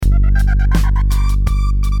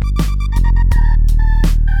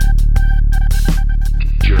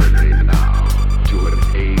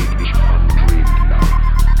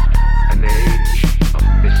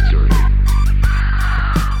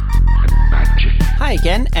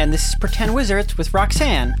again, and this is Pretend Wizards with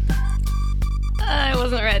Roxanne. I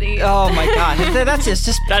wasn't ready. Oh my god, that's it.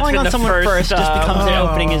 Just calling on someone first just becomes an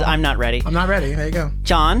opening is I'm not ready. I'm not ready. There you go.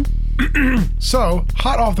 John? So,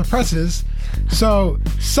 hot off the presses,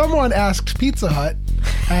 someone asked Pizza Hut,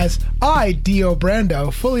 as I, Dio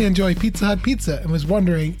Brando, fully enjoy Pizza Hut pizza and was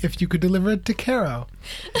wondering if you could deliver it to Cairo.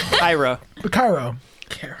 Cairo.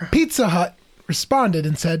 Pizza Hut responded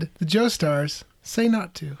and said, the Joe Stars say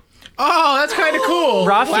not to. Oh, that's kind of cool.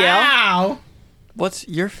 Raphael? Wow. What's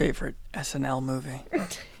your favorite SNL movie?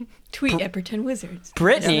 Tweet at Pretend Wizards.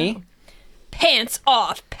 Brittany? Pants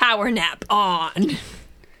off, power nap on.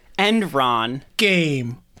 And Ron.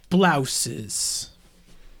 Game blouses.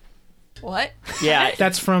 What? Yeah.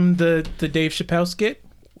 That's from the Dave Chappelle skit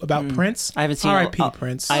about Prince. I haven't seen R.I.P.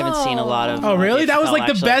 Prince. I haven't seen a lot of Oh, really? Dave That was Chappelle, like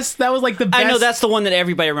the actually. best. That was like the best. I know that's the one that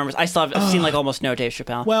everybody remembers. I still have seen like almost no Dave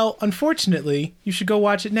Chappelle. Well, unfortunately, you should go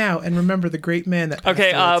watch it now and remember the great man that. passed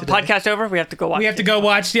Okay, away today. podcast over. We have to go watch. We have to go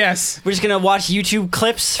watch. Yes. We're just gonna watch YouTube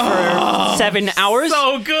clips for 7 hours.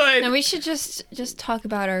 So good. No, we should just talk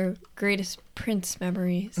about our greatest Prince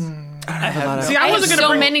memories. See, I I wasn't have gonna so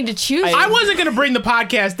bring. many to choose. I wasn't gonna bring the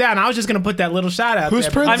podcast down. I was just gonna put that little shout out. Who's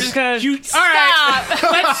there. Prince? I'm just gonna. All right.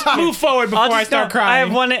 Let's move forward before I start crying. I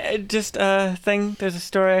have one thing. There's a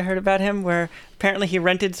story I heard about him where apparently he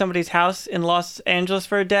rented somebody's house in Los Angeles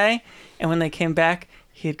for a day, and when they came back,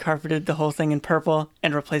 he had carpeted the whole thing in purple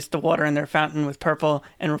and replaced the water in their fountain with purple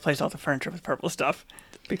and replaced all the furniture with purple stuff.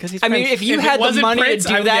 Because he's I mean, Prince. if you If it had the wasn't money Prince, to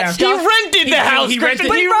do I- that yeah. he stuff, rented the house. he Christian.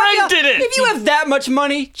 rented- He Raphael, rented it. if you have that much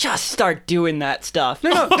money, just start doing that stuff.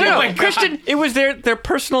 No, my God. Christian. It was their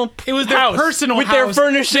personal. It was their house personal with house. their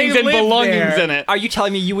furnishings They and lived belongings there. in it. Are you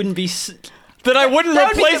telling me you wouldn't be? That I wouldn't That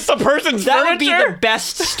would be replace the- the person's That furniture. would be the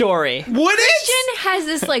best story. Would it? Christian has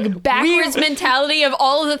this like backwards mentality of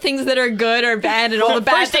all of the things that are good are bad and all Well, the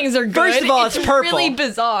bad first- things are good. first of all, it's purple. really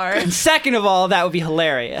bizarre. Second of all, that would be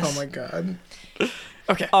hilarious. Oh my god.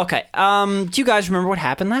 Okay. Okay. Do you guys remember what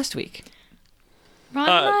happened last week? Ron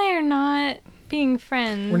and I are not being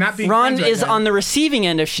friends. We're not being Ron friends right is now. on the receiving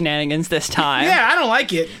end of shenanigans this time. Yeah, I don't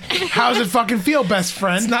like it. How's it fucking feel, best It's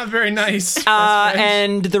friend? not very nice. Best friends.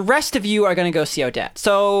 And the rest of you are going to go see Odette.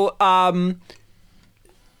 So,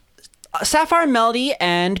 Sapphire Melody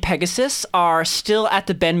and Pegasus are still at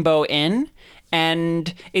the Benbow Inn,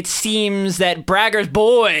 and it seems that Bragger's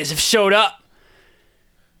boys have showed up.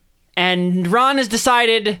 And Ron has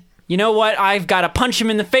decided, you know what, I've got to punch him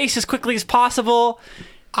in the face as quickly as possible.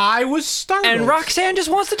 I was startled. And Roxanne just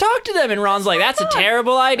wants to talk to them, and Ron's like, that's a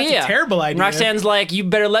terrible idea. terrible idea. And Roxanne's like, you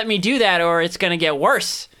better let me do that or it's going to get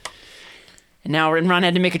worse. And now Ron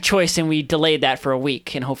had to make a choice, and we delayed that for a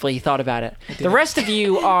week, and hopefully he thought about it. The rest of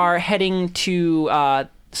you are heading to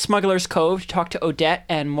Smuggler's Cove to talk to Odette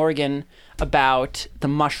and Morgan about the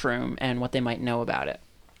mushroom and what they might know about it.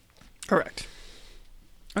 Correct.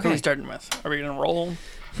 Okay. Who are we starting with? Are we gonna roll?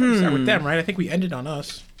 Start with them, right? I think we ended on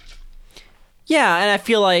us. Yeah, and I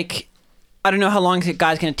feel like, I don't know how long the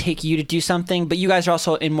guy's going to take you to do something, but you guys are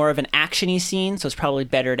also in more of an action-y scene, so it's probably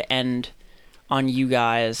better to end on you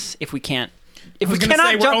guys if we can't. If I was we gonna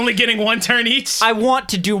cannot say jump, we're only getting one turn each. I want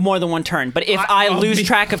to do more than one turn, but if I lose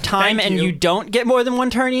track of time thank and you. you don't get more than one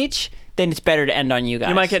turn each, then it's better to end on you guys.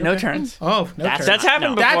 You might get no turns. Oh, no That's- turn. That's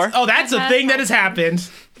happened before. That's a thing that has happened.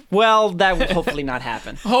 Well, that will hopefully not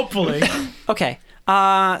happen. Hopefully. Okay.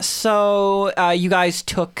 So you guys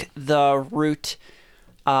took the route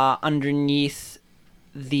underneath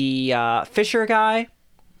the Fisher guy.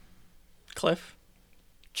 Cliff.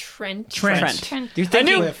 Trent. Trent. You're thinking,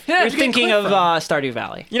 knew- Yeah, you're you get thinking Cliff of from. Stardew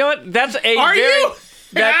Valley. You know what? That's a Are very. you?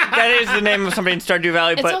 That is the name of somebody in Stardew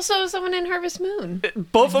Valley, It's but also someone in Harvest Moon.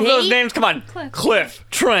 both of those They- names. Come on, Cliff,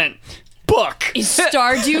 Trent, Buck. Is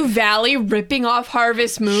Stardew Valley ripping off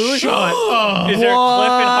Harvest Moon? Is there a Cliff in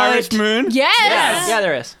Harvest Moon? Yes. Yeah,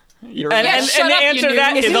 there is. And, Yeah, and, shut and the up, you answer to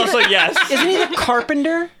that noob. is also yes. Isn't he the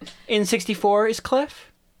carpenter in 64 is Cliff?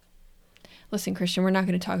 Listen, Christian, we're not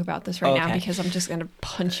going to talk about this right now Okay. because I'm just going to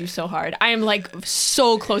punch you so hard. I am like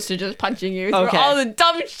so close to just punching you Okay. for all the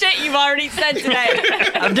dumb shit you've already said today.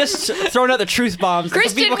 I'm just throwing out the truth bombs.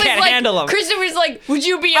 Christian People was can't like, handle them. Christian was like, would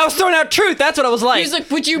you be? I was throwing out truth. That's what I was like. He was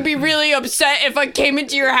like, would you be really upset if I came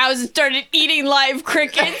into your house and started eating live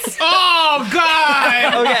crickets? Oh,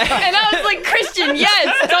 God. okay. And I was like, Christian,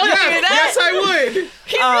 yes, don't do that. Yes, I would.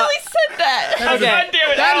 He really said that. Okay. God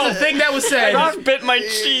damn it! That is a thing that was said. I just bit my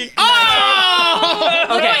cheek. Oh!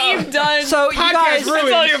 Look what you've done. So you guys, It's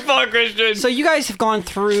all your fault, Christian. so you guys have gone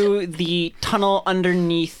through the tunnel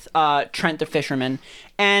underneath Trent the Fisherman,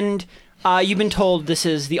 and you've been told this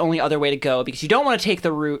is the only other way to go because you don't want to take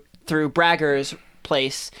the route through Bragger's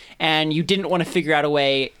place, and you didn't want to figure out a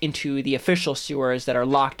way into the official sewers that are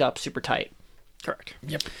locked up super tight. Correct.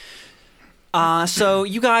 Yep. So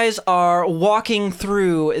you guys are walking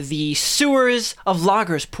through the sewers of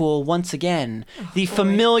Lagerspool once again. The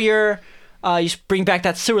familiar, you just bring back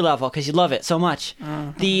that sewer level because you love it so much.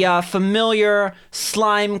 The familiar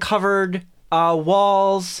slime-covered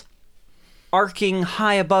walls arcing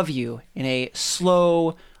high above you in a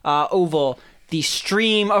slow oval. The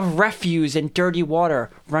stream of refuse and dirty water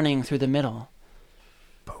running through the middle.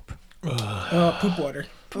 Poop water.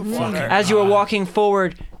 As you are walking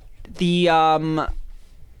forward, the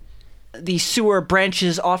sewer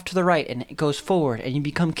branches off to the right and it goes forward, and you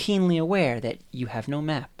become keenly aware that you have no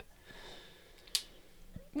map.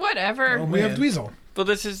 Whatever. Oh, We have man. Dweezil. But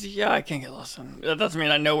this is, I can't get lost. That doesn't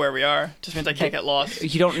mean I know where we are. Just means I can't get lost.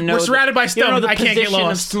 You don't know. We're surrounded by you don't know stone. the I can't get position of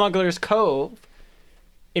lost. Smuggler's Cove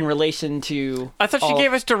in relation to. I thought she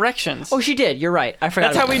gave us directions. Oh, she did. You're right. I forgot.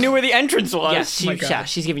 That's how about we that. knew where the entrance was. Yes, my God. yeah,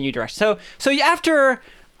 she's giving you directions. So after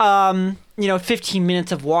 15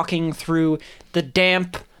 minutes of walking through the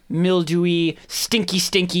damp, mildewy, stinky,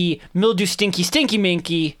 stinky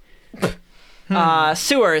minky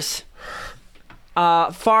sewers,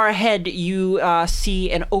 far ahead you see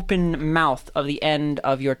an open mouth of the end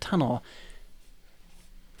of your tunnel.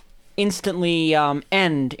 Instantly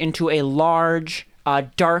end into a large,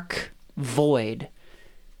 dark void.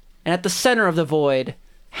 And at the center of the void,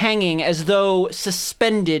 hanging as though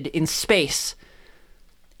suspended in space,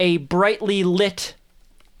 a brightly lit,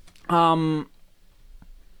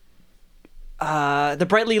 the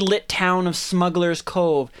brightly lit town of Smuggler's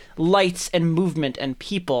Cove, lights and movement and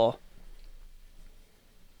people.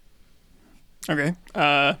 Okay.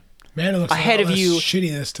 Man, it looks Ahead a of lot less you-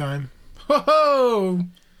 shitty this time. Ho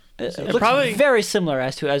It looks probably- very similar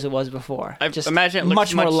as it was before. I Just imagine it looks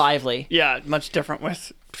much more much- lively. Yeah, much different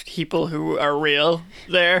with people who are real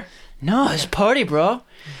there. No, it's a party, bro.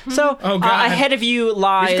 So Oh, God. ahead of you We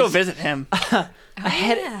lies should go visit him.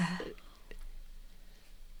 ahead.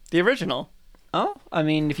 The original. Oh, I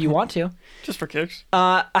mean, if you want to. Just for kicks.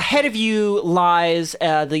 Ahead of you lies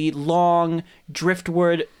the long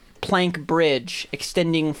driftwood plank bridge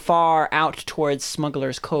extending far out towards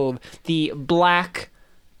Smuggler's Cove. The black,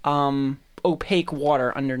 opaque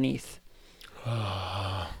water underneath.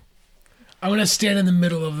 I'm gonna stand in the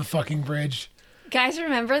middle of the fucking bridge, Guys,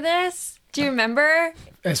 remember this? Do you remember?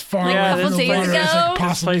 as far Like a away couple from the days water as ago? I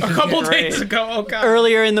possibly This A place can. is couple great. days ago. Oh, God.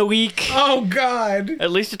 Earlier in the week, Oh, God.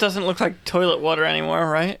 At least it doesn't look like toilet water anymore,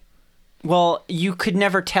 right? well, you could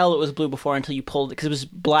never tell it was blue before until you pulled it because it was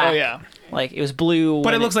black. Oh, yeah. Like it was blue. But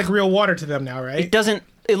when it looks like real water to them now, right? it doesn't.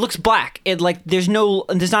 It looks black. It like there's not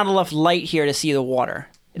enough light here to see the water.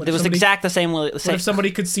 What It if was somebody- exact the same. What if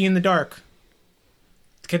somebody could see in the dark?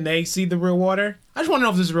 Can they see the real water? I just want to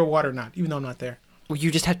know if this is real water or not, even though I'm not there. Well,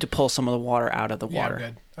 you just have to pull some of the water out of the Yeah, I'm water.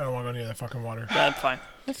 good. I don't want to go near that fucking water. That's fine.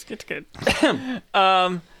 It's good.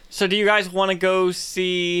 So do you guys want to go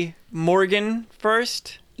see Morgan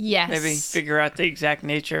first? Yes. Maybe figure out the exact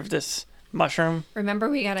nature of this mushroom? Remember,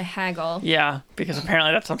 we got to haggle. Yeah, because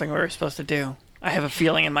apparently that's something we were supposed to do. I have a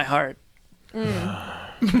feeling in my heart.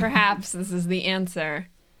 Perhaps this is the answer.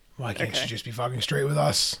 Why can't Okay. you just be fucking straight with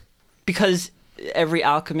us? Because every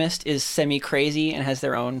alchemist is semi-crazy and has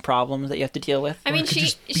their own problems that you have to deal with. I mean, could she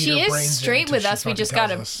just beat she her is brains in straight until with she us. We fucking just tells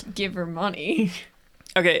gotta us. give her money.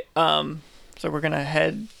 Okay, so we're gonna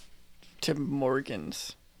head to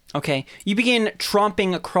Morgan's. Okay, you begin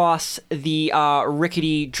tromping across the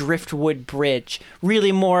rickety driftwood bridge.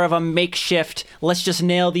 Really more of a makeshift, let's just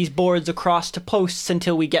nail these boards across to posts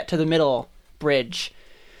until we get to the middle bridge.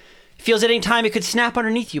 Feels at any time it could snap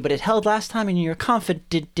underneath you, but it held last time and you're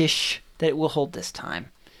confident-ish that it will hold this time.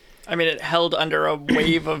 I mean, it held under a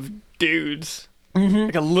wave of dudes.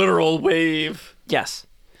 Like a literal wave. Yes.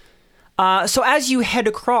 So as you head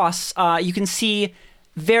across, you can see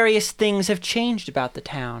various things have changed about the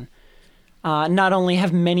town. Not only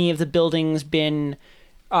have many of the buildings been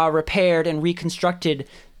repaired and reconstructed,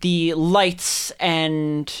 the lights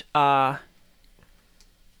and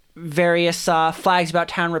various flags about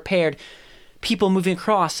town repaired, people moving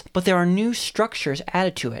across, but there are new structures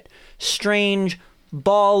added to it. Strange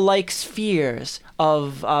ball-like spheres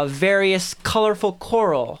of various colorful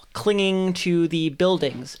coral clinging to the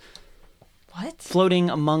buildings, What? floating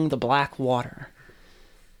among the black water.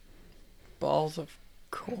 Balls of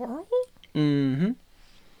coral? Mm-hmm.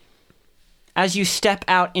 As you step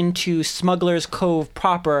out into Smuggler's Cove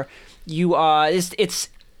proper, you it's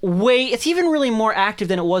even really more active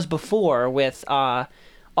than it was before with all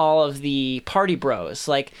of the party bros.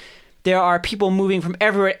 Like There are people moving from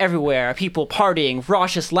everywhere. People partying,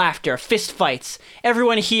 raucous laughter, fist fights.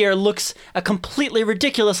 Everyone here looks a completely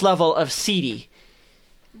ridiculous level of seedy.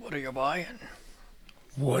 What are you buying?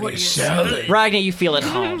 What are you selling? Ragnar, you feel at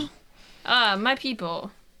home. My people.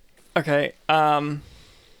 Okay. Well,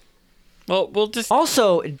 we'll just.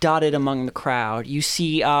 Also dotted among the crowd, you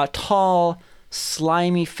see tall,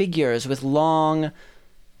 slimy figures with long,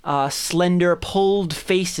 slender, pulled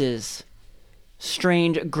faces.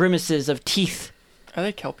 Strange grimaces of teeth. Are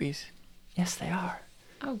they kelpies? Yes, they are.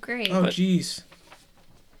 Oh, great. Oh, jeez.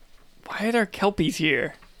 Why are there kelpies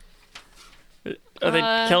here? Are they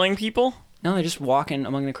killing people? No, they're just walking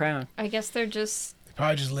among the crowd. I guess they're just They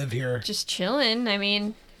probably just live here. chilling. I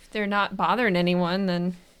mean, if they're not bothering anyone,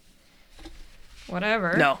 then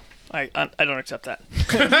whatever. No, I don't accept that.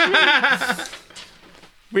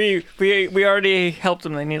 we already helped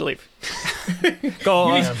them. They need to leave. Go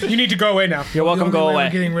on. You need to go away now. You're welcome. The Go only way away.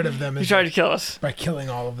 we're getting rid of them You is tried to kill us. by killing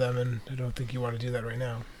all of them, and I don't think you want to do that right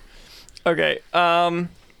now. Okay.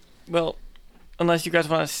 Well, unless you guys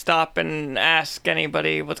want to stop and ask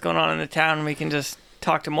anybody what's going on in the town, we can just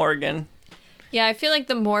talk to Morgan. Yeah, I feel like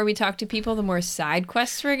the more we talk to people, the more side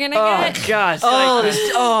quests we're gonna Oh get. God. Oh,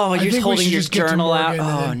 like, you're I just think we holding should your just get to journal out. Morgan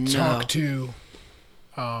Oh, and then no. talk to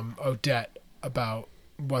Odette about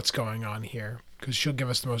what's going on here, because she'll give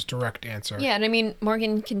us the most direct answer. Yeah, and I mean,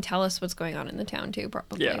 Morgan can tell us what's going on in the town too,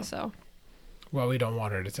 probably. Yeah. So Well, we don't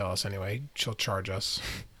want her to tell us anyway. She'll charge us.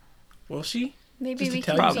 Will she? maybe Just to we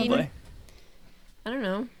tell can. you probably. I don't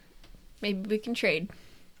know. Maybe we can trade.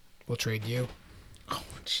 We'll trade you.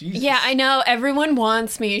 Jesus. Yeah, I know everyone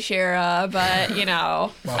wants me, Shira, but you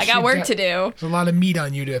know, Well, I got she work got- to do. There's a lot of meat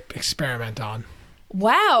on you to experiment on.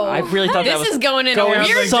 Wow, I really thought that this was is going in going a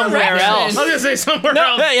weird somewhere direction. else. I was gonna say somewhere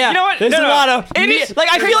else. Yeah, You know what? There's No, a no. lot of It meat. is- Like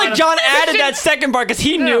I feel like John added that second part because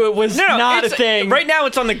he knew it was not a it's- thing. Right now,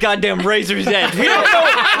 it's on the goddamn razor's edge. We don't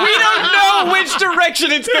know which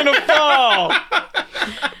direction it's gonna fall.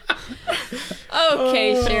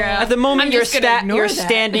 Okay, Shira. At the moment, I'm you're just gonna ignore you're that.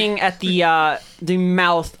 standing at the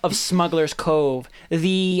mouth of Smuggler's Cove.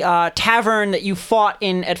 The tavern that you fought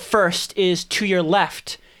in at first is to your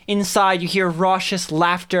left. Inside, you hear raucous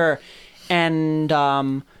laughter and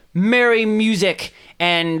merry music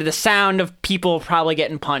and the sound of people probably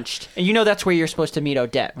getting punched. And you know that's where you're supposed to meet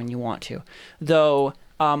Odette when you want to. Though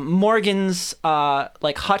Morgan's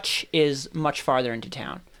hutch is much farther into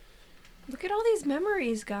town. Look at all these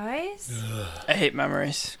memories, guys. I hate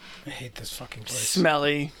memories. I hate this fucking place.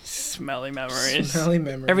 Smelly memories. Smelly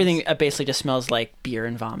memories. Everything basically just smells like beer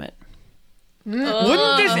and vomit.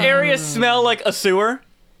 Wouldn't this area smell like a sewer?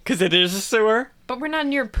 Because it is a sewer. But we're not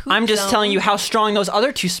near poop. I'm just zone. telling you how strong those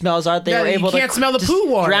other two smells are. They Yeah, were you able can't to smell the just poo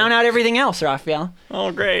water. drown out everything else, Raphael.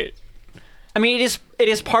 Oh, great. I mean, it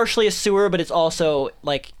is partially a sewer, but it's also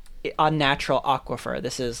like a natural aquifer.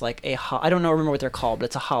 This is like I don't remember what they're called, but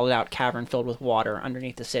it's a hollowed out cavern filled with water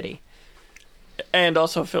underneath the city. And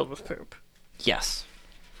also filled with poop. Yes.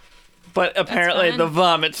 But apparently fine. the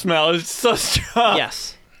vomit smell is so strong.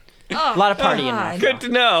 Yes. Oh, A lot of partying. God. Raphael. Good to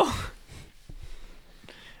know.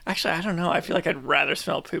 Actually, I don't know. I feel like I'd rather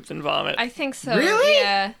smell poop than vomit. I think so. Really?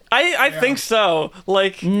 Yeah. I think so.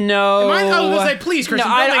 Like, No. I was gonna say, please, Christian.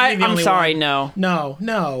 No, don't make me the I'm only sorry. one. No.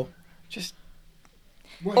 No. just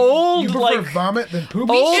What, Old, you prefer like- vomit than poop?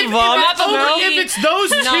 old vomit probably- smell? If it's those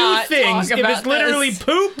two Not things, talk if it's about literally this.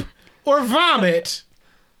 poop or vomit,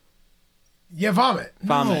 Yeah, vomit.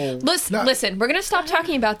 Vomit. Listen, we're gonna stop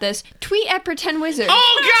talking about this. Tweet at Pretend Wizard.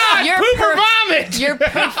 oh god, Your poop or per- vomit. Your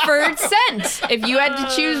preferred scent, if you had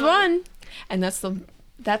to choose one. And that's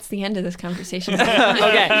the end of this conversation.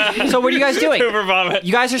 Okay. So what are you guys doing? poop or vomit.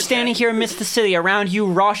 You guys are standing here amidst the city. Around you,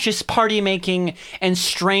 raucous party making and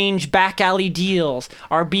strange back alley deals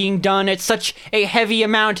are being done at such a heavy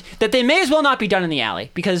amount that they may as well not be done in the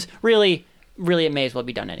alley, because really it may as well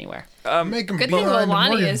be done anywhere. Make them Good thing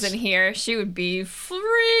Lolani isn't here. She would be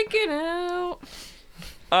freaking out.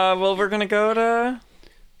 Well, we're gonna go to.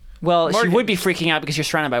 Well, Morgan. she would be freaking out because you're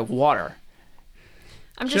surrounded by water.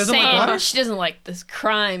 I'm She just doesn't like water? saying, she doesn't like this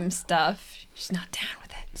crime stuff. She's not down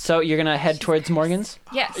with it. So you're gonna head towards Morgan's?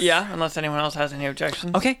 Yes. Yeah, unless anyone else has any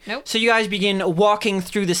objections. Okay. Nope. So you guys begin walking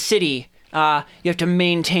through the city. You have to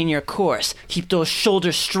maintain your course. Keep those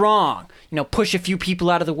shoulders strong. Push a few people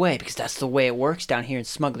out of the way, because that's the way it works down here in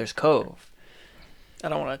Smuggler's Cove. I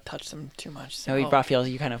don't want to touch them too much. So, So. Raphael,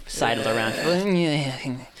 you kind of sidled around.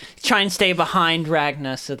 Try and stay behind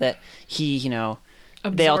Ragnar so that he, they all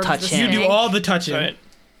Absorbs touch the him. You do all the touching. Right.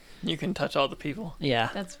 You can touch all the people. Yeah.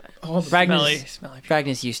 That's fine. All the Smelly people.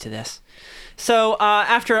 Ragnar's used to this. So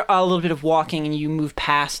after a little bit of walking and you move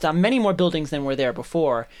past many more buildings than were there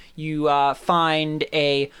before, you find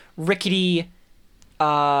a rickety,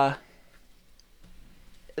 like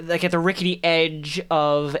at the rickety edge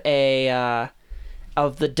of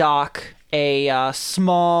of the dock, a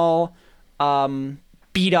small,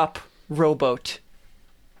 beat up rowboat.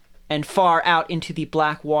 And far out into the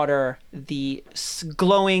black water, the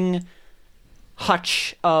glowing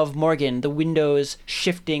hutch of Morgan, the windows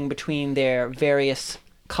shifting between their various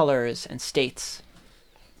colors and states.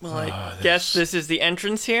 Well, I guess this is the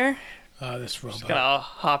entrance here. This robot. Gonna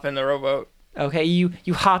hop in the rowboat. Okay, you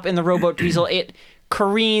hop in the rowboat, Dweezil. It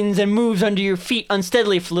careens and moves under your feet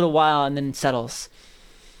unsteadily for a little while and then settles.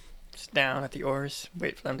 Just down at the oars.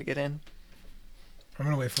 Wait for them to get in. I'm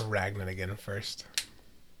gonna wait for Ragnar to get in first.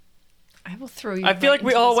 I will throw you. I feel like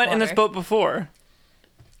we all went in this water. boat before.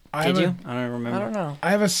 Did you? I don't remember. I don't know.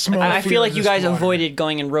 I have a small. I fear feel of like you this guys water. avoided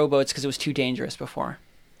going in rowboats because it was too dangerous before.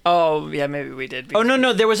 Oh, yeah, maybe we did. Oh,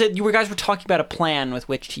 no, there was you guys were talking about a plan with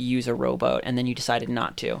which to use a rowboat, and then you decided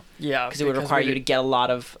not to. Yeah. Because it would require you to get a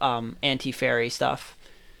lot of anti-ferry stuff.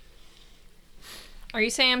 Are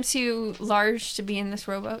you saying I'm too large to be in this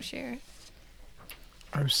rowboat, Sherry?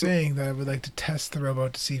 I'm saying that I would like to test the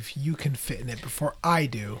rowboat to see if you can fit in it before I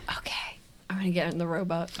do. Okay. I'm gonna get in the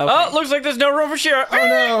rowboat. Okay. Oh, looks like there's no room for Shira. Oh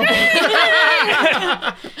no!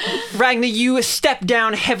 Ragnar, you step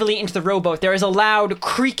down heavily into the rowboat. There is a loud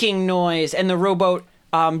creaking noise, and the rowboat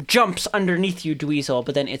jumps underneath you, Dweezil,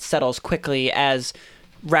 but then it settles quickly as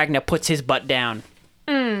Ragnar puts his butt down.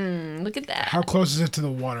 Look at that. How close is it to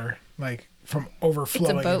the water? Like from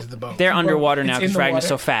overflowing boat. into the boat? They're underwater It's now in because the Ragnar's water?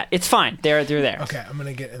 so fat. It's fine. They're there. Okay, I'm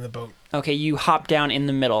gonna get in the boat. Okay, you hop down in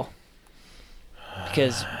the middle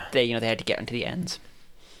because they had to get into the ends.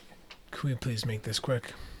 Can we please make this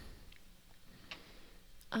quick?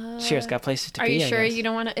 Shira's got places to Are be. you I sure guess. you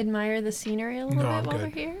don't want to admire the scenery a little No, bit I'm while we're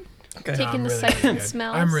good. here? Okay. Taking No, the I'm sights really and good.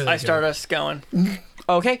 smells. I'm really I good. start us going.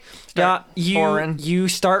 Okay. Start oaring. You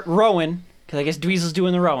start rowing because I guess Dweezil's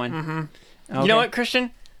doing the rowing. Mm-hmm. Okay. You know what,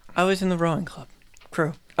 Christian? I was in the rowing club.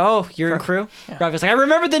 Crew. Oh, you're in crew? Yeah. Rob was like, I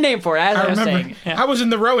remembered the name for it as I, I was remember. saying. I was in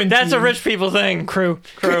the rowing That's team. a rich people thing. Crew.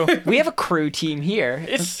 Crew. We have a crew team here.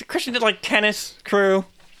 It's Christian did like tennis, crew,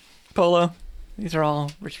 polo. These are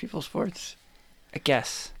all rich people sports. I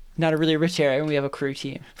guess. Not a really rich area, and we have a crew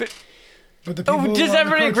team. But the people Oh, who does run the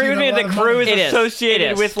everybody crew agree with team me have a that lot of crew money. is It is. associated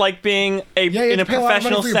It is. with like being Yeah, you have in to a pay a lot of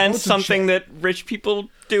money professional for your sense boats and something shit. that rich people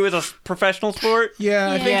do as a professional sport?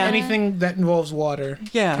 Yeah, I think Yeah. anything that involves water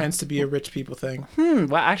Yeah. tends to be a rich people thing.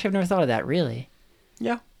 Well, actually, I've never thought of that, really.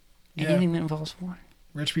 Yeah. Yeah. Anything that involves water.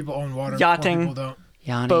 Rich people own water. Yachting. Poor people don't.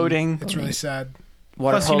 Yachting, Boating. It's really sad.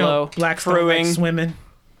 water Plus, polo. blacks don't like crewing. swimming.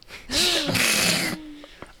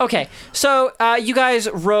 Okay, so you guys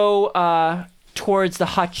row towards the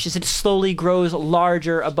hutch as it slowly grows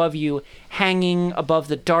larger above you, hanging above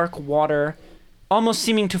the dark water, almost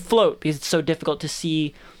seeming to float because it's so difficult to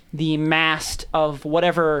see the mast of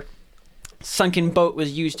whatever sunken boat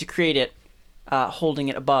was used to create it, holding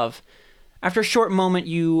it above. After a short moment,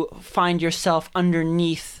 you find yourself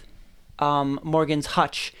underneath Morgan's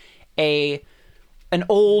hutch, an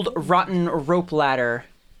old rotten rope ladder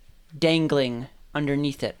dangling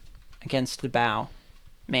underneath it against the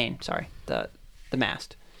the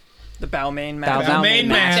mast. The bow main Bow mast. bow main main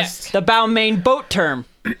mast. The bow main boat term.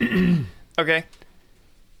 Okay.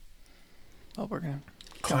 Oh, we're gonna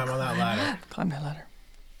Climb on that ladder. climb that ladder.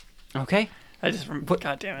 Okay. I just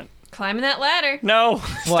God damn it. Climbing that ladder. No,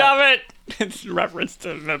 stop it. It's a reference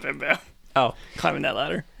to Oh. climbing that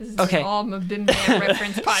ladder. This is Okay. all my Bim Bam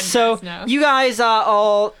reference podcast So now. you guys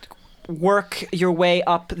all work your way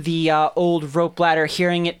up the old rope ladder,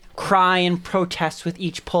 hearing it cry and protest with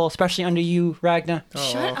each pull, especially under you, Ragnar.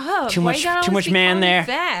 Shut up. Too Why much, you gotta too always much be man calling me there.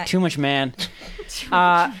 fat? Too much man.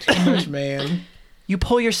 Much man. You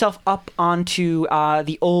pull yourself up onto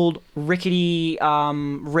the old rickety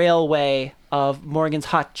railway of Morgan's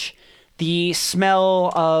hutch. The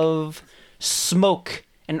smell of smoke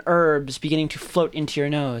and herbs beginning to float into your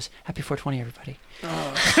nose. Happy 420, everybody.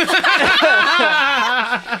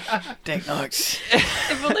 Dang nuts.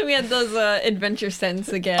 If only we had those adventure scents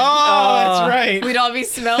again. Oh, that's right. We'd all be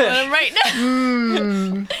smelling them right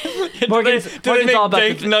now. Morgan's all about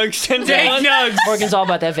Dank the, nugs and Dank nugs. Morgan's all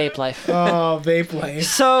about that vape life. Oh, vape life.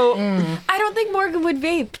 So I don't think Morgan would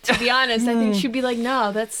vape, to be honest. I think she'd be like,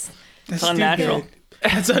 no, that's... That's unnatural. stupid.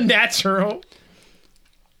 That's unnatural.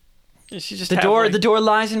 She just the have, door like- the door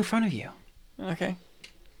lies in front of you. Okay.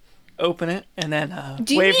 Open it and then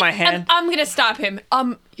Do you wave need- my hand. I'm gonna stop him.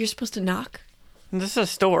 You're supposed to knock. This is a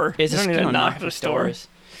store. Is you a don't need to no, knock not at a store. stores.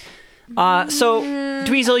 So,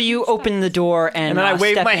 Dweezil, you open the door and And then I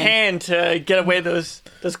wave step my in. hand to get away those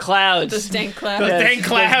clouds. The stank cloud. Thank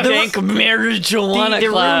clouds. Dank marijuana The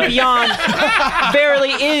room clouds. beyond verily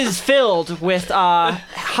is filled with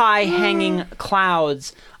high-hanging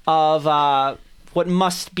clouds of what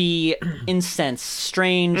must be incense.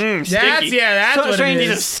 Strange, That's what strange. it These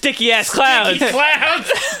are is. sticky ass clouds.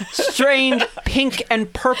 Clouds. strange pink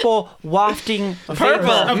and purple wafting Purple.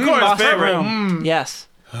 vapor Of course, across the purple. room. Yes.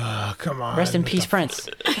 Oh, come on. Rest in peace, Prince.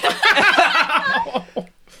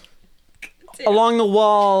 Along the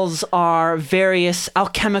walls are various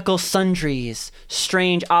alchemical sundries,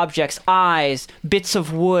 strange objects, eyes, bits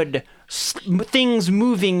of wood, things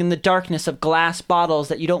moving in the darkness of glass bottles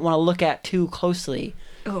that you don't want to look at too closely.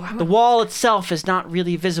 The wall itself is not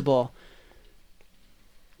really visible,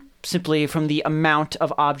 simply from the amount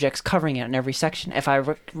of objects covering it in every section. If I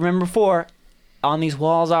remember before, on these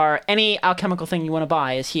walls are any alchemical thing you want to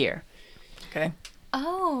buy is here. Okay.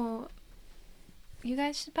 Oh, you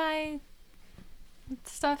guys should buy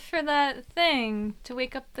stuff for that thing to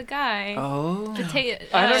wake up the guy. Oh. To take.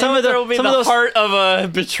 I don't Some know of if there the- will be some the of those- heart of a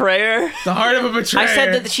betrayer. The heart of a betrayer. I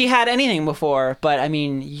said that she had anything before, but I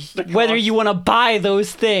mean, whether you want to buy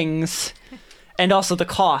those things, and also the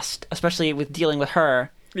cost, especially with dealing with her.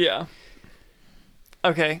 Yeah.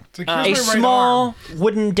 Okay. It's like, A here's my right small arm.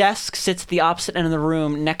 wooden desk sits at the opposite end of the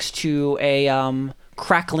room next to a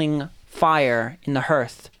crackling fire in the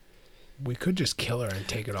hearth. We could just kill her and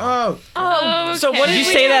take it off. Oh, So what Did you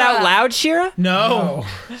did say that out loud, Shira? no.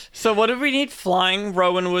 So what did we need? Flying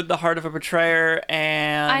Rowanwood, the heart of a betrayer,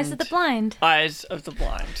 and Eyes of the blind. Eyes of the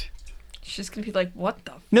blind. She's gonna be like, what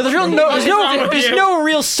the? No, there's wrong with you? no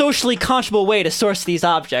real socially conscionable way to source these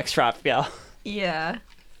objects, Raphael. Yeah.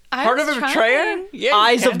 Heart of a betrayer? Yeah.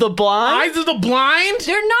 Eyes of the blind? Eyes of the blind?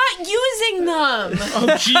 They're not using them.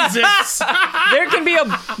 Oh, Jesus. There can be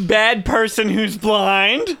a bad person who's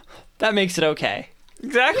blind. That makes it okay.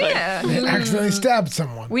 Exactly. Yeah. It accidentally stabbed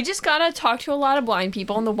someone. We just gotta talk to a lot of blind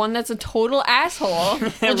people, and the one that's a total asshole will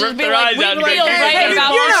just Rip be their like, eyes we out and feel go, right "Hey,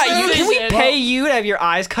 about you're our not- Can we decision." pay you to have your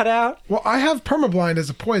eyes cut out? Well, I have permablind as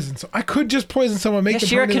a poison, so I could just poison someone, make Yeah, them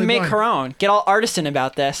Shira can permanently make blind. her own. Get all artisan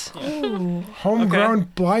about this. Homegrown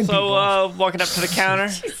blind people. So walking up to the counter.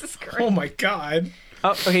 Oh, my God.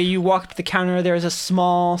 Oh, okay, you walk up to the counter. There's a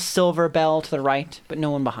small silver bell to the right, but no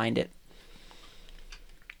one behind it.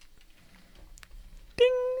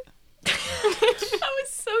 I was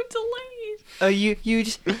so delayed.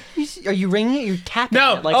 Are you ringing it? You're tapping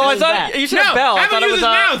No. it. Like, Oh, I what is thought that? you said No, a bell. I have thought him it use was his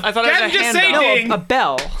mouth. I thought it Have was him a just say handbell. ding. No, a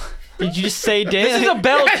bell. Did you just say ding? This is a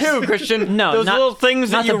bell too, Christian. No, those not- little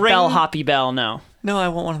things Not that you the ring. bellhoppy bell, no. No, I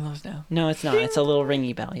want one of those now. No, it's not. It's a little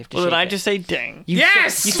ringy bell. You have to Well, shake then I it. just say ding. You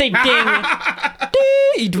Yes! Say, you say ding.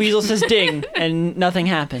 Ding! Dweezil says ding, and nothing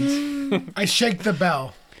happens. I shake the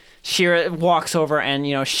bell. Shira walks over and,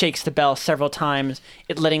 shakes the bell several times,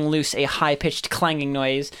 it letting loose a high-pitched clanging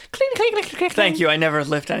noise. Cling, cling, cling, cling, cling. Thank you. I never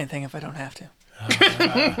lift anything if I don't have to.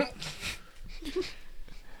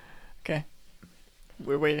 Okay.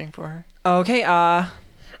 We're waiting for her. Okay,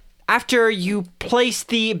 after you place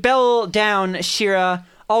the bell down, Shira,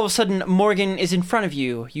 all of a sudden Morgan is in front of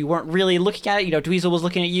you. You weren't really looking at it. Dweezil was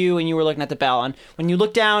looking at you, and you were looking at the bell. And when you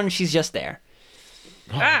look down, she's just there.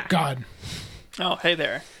 Oh, God. Oh, hey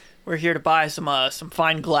there. We're here to buy some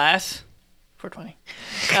fine glass. $4.20.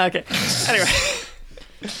 Okay. Anyway,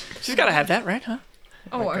 she's got to have that, right? Huh?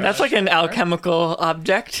 Oh, That's like an alchemical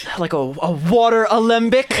object. Like a water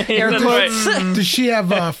alembic. Air That's quotes. right. Does she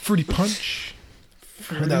have fruity punch?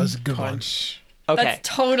 That was a good Punch. Okay. That's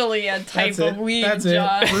totally a type That's of it. weed, That's it.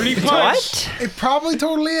 John. Fruity punch. What? one. It probably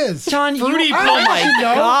totally is. John, Fruity you... punch. Oh my You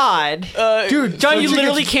know? God. Dude, John, don't you think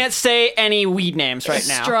literally it's- can't say any weed names right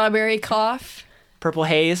now. Strawberry cough. Purple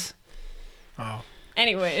haze.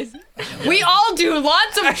 Anyways, we all do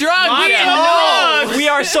lots of drugs. Oh, we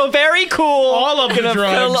are so very cool. All of the Gonna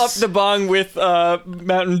drugs. fill up the bong with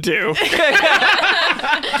Mountain Dew.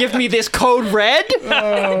 Give me this code red.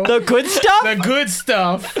 The good stuff. The good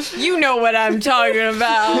stuff. You know what I'm talking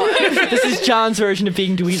about. This is John's version of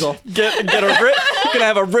being Dweezil. Get a rip. Gonna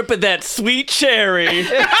have a rip of that sweet cherry.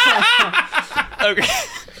 Okay.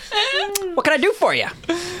 What can I do for you?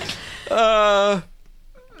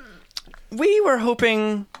 We were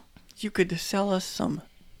hoping you could sell us some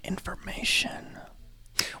information.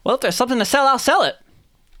 Well, if there's something to sell, I'll sell it.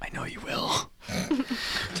 I know you will.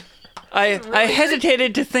 I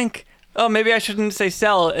hesitated to think, oh, maybe I shouldn't say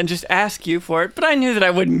sell and just ask you for it, but I knew that I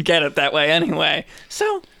wouldn't get it that way anyway.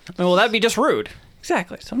 So, Well, that'd be just rude.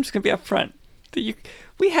 exactly. So I'm just gonna be upfront.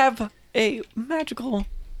 We have a magical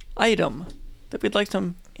item that we'd like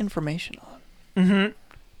some information on. Mm-hmm.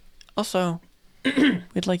 Also,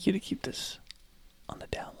 we'd like you to keep this on the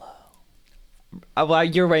down low. Well,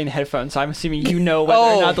 you're wearing the headphones, so I'm assuming you know whether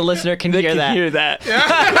or not the listener can hear that. Hear that.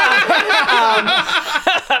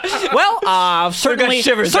 Well, certainly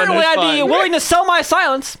shivers on this I'd be fun. willing to sell my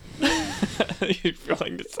silence. You're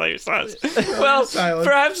willing to sell your silence. Well, Silence.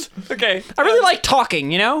 perhaps. Okay. I really like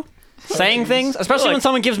talking, you know? Saying things, especially Look. when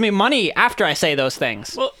someone gives me money after I say those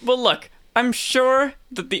things. Well, look. I'm sure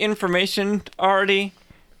that the information already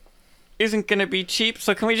isn't going to be cheap,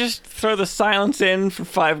 so can we just throw the silence in for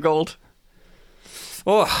 5 gold?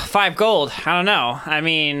 Oh, 5 gold. I don't know. I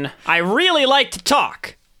mean, I really like to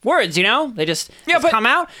talk. Words, you know? They just but- come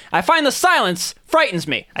out. I find the silence frightens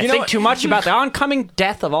me. I You know think what? too much about the oncoming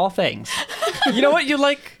death of all things. You know what you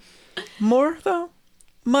like more, though?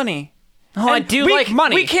 Money. Oh, I And do we- like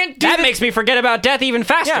money. we can't do that the- makes me forget about death even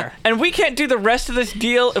faster. Yeah, and we can't do the rest of this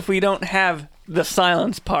deal if we don't have the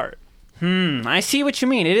silence part. I see what you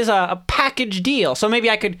mean. It is a package deal, so maybe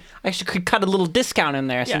I could cut a little discount in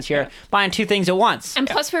there since you're buying 2 things at once. And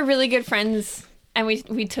plus, we're really good friends, and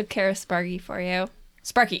we took care of Sparky for you.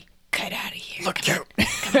 Sparky, get out of here. Look cute.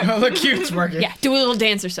 Look cute, Sparky. Yeah, do a little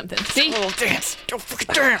dance or something. See? Little dance. Don't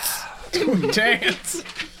fucking dance. Dance.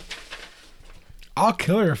 I'll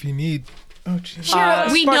kill her if you need. Oh,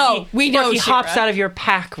 jeez. We know. Sparky hops Shira. out of your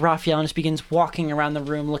pack, Raphael, and just begins walking around the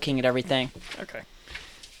room looking at everything. Okay.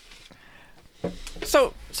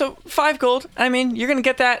 So 5 gold. I mean, you're gonna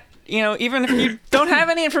get that. You know, even if you don't have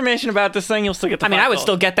any information about this thing, you'll still get the. I mean, 5 I would gold.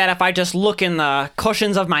 still get that if I just look in the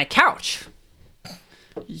cushions of my couch.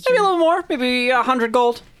 Maybe a little more, maybe 100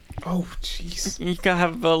 gold. Oh, jeez. You gotta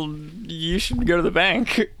have you should go to the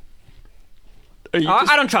bank. Or you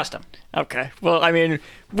I don't trust him. Okay. Well, I mean,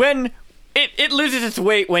 when it loses its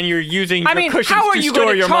weight when you're using I your mean, cushions how are to you store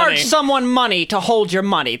going to your charge money. someone money to hold your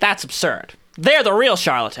money? That's absurd. They're the real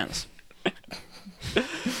charlatans.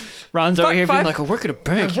 Ron's over here being five- like, "Oh, work at a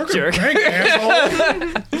bank, We're jerk." gonna bank,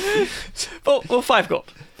 asshole. Well, 5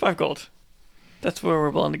 gold. 5 gold. That's where we're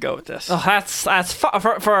willing to go with this. Oh, that's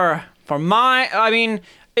for my. I mean,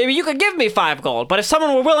 you could give me 5 gold, but if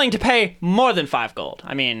someone were willing to pay more than 5 gold,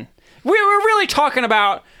 I mean, we're really talking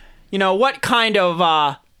about, you know, what kind of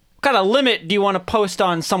limit do you want to post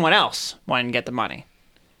on someone else when you get the money?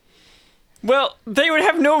 Well, they would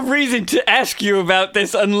have no reason to ask you about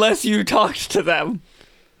this unless you talked to them.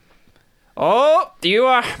 Oh,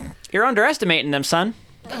 you're underestimating them, son.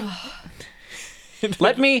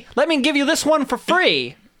 let me give you this one for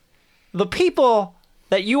free. The people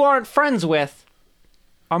that you aren't friends with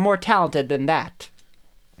are more talented than that.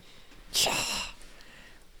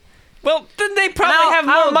 Well, then they probably have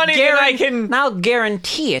more money than I can. And I'll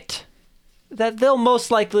guarantee it that they'll most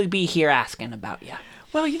likely be here asking about you.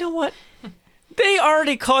 Well, you know what? They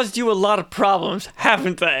already caused you a lot of problems,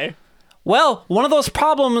 haven't they? Well, one of those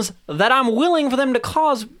problems that I'm willing for them to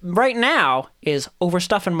cause right now is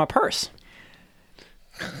overstuffing my purse.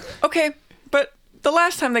 Okay, but the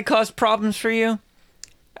last time they caused problems for you,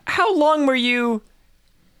 how long were you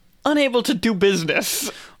unable to do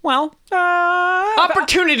business? Well,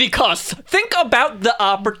 Opportunity costs. Think about the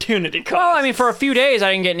opportunity costs. well, I mean, for a few days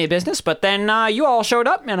I didn't get any business, but then you all showed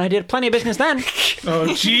up and I did plenty of business then. Oh,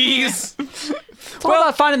 jeez. It's all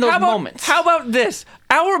about finding those moments. How about this?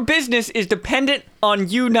 Our business is dependent on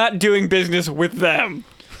you not doing business with them.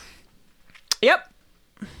 Yep.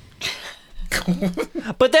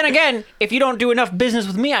 But then again, if you don't do enough business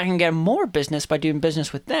with me, I can get more business by doing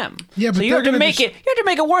business with them. Yeah, but so you they're have to gonna make it. You have to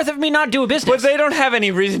make it worth it for me not doing business. But they don't have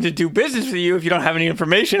any reason to do business with you if you don't have any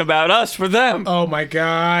information about us for them. Oh, my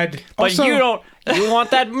God. But Also- you don't. You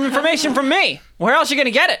want that information from me? Where else are you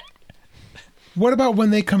gonna get it? What about when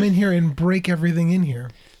they come in here and break everything in here?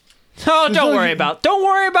 Oh, no don't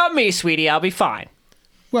worry you- about me, sweetie. I'll be fine.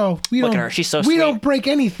 Well, we Look don't. at her, she's so We sweet. don't break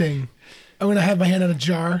anything. I'm gonna have my hand on a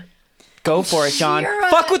jar. Go for it, John.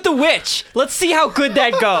 Shira. Fuck with the witch. Let's see how good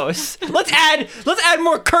that goes. Let's add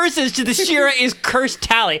more curses to the Shira is cursed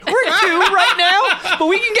tally. We're at 2 right now, but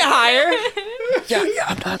we can get higher.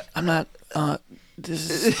 Yeah, I'm not,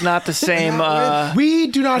 this is not the same, We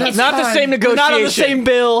do not have not the time. same We're negotiation. not on the same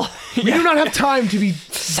bill. We do not have time to be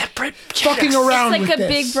Separate. fucking around It's like with a this.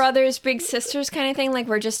 big brothers, big sisters kind of thing. Like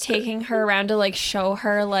we're just taking her around to like show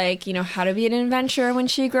her like, you know, how to be an adventurer when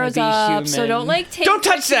she grows be up. So human. don't like take Don't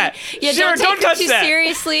her touch too- that. Yeah, Shira, don't take don't her touch too that.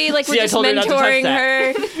 seriously. Like See, I we're just told her not to touch mentoring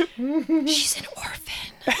that. her. She's an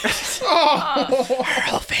orphan. Her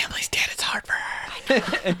whole family's dead. It's hard for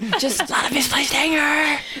her. Just Not a misplaced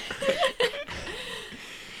hanger.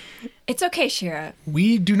 it's okay, Shira.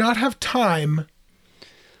 We do not have time.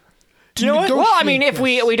 To You know what? negotiate Well, I mean, if this.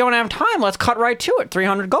 we don't have time, let's cut right to it.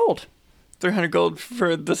 300 gold. 300 gold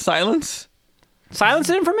for the silence? Silence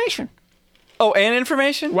and information. Oh, and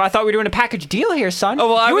information? Well, I thought we were doing a package deal here, son.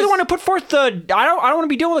 Oh, well, you were the was- one who put forth the. I don't want to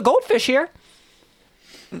be dealing with the goldfish here.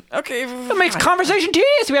 Okay. That makes conversation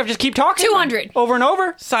tedious. We have to just keep talking 200. over and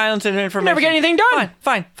over. Silence and information. Never get anything done.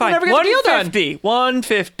 Fine. never get the deal done.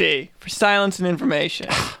 150 for silence and information.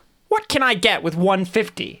 What can I get with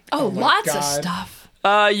 150? Oh, lots of God.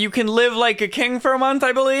 stuff. You can live like a king for a month,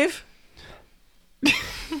 I believe.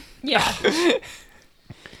 Yeah.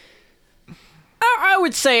 I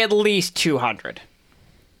would say at least 200.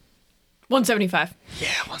 175. Yeah,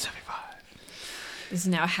 175. This is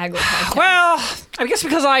now haggle time. Well, I guess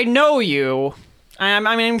because I know you,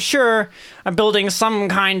 I'm sure I'm building some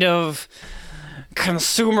kind of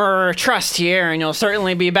consumer trust here, and you'll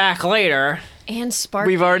certainly be back later. And Spark.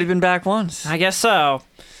 We've already been back once. I guess so.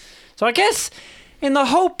 So I guess in the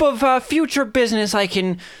hope of future business, I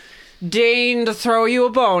can deign to throw you a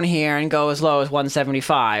bone here and go as low as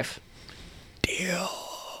 175. Yeah.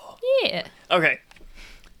 Okay.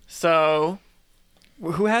 So,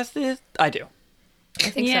 who has this? I do. I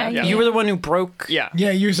think Yeah, so. yeah. You were the one who broke. Yeah.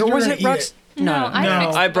 Yeah, you said Or you were was gonna it eat Rux? it, No. I No.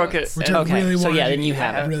 fixed I the broke boats. it. which I Okay, really so wanted yeah, you then to you eat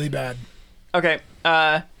have it. really bad. Okay.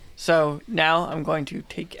 So now I'm going to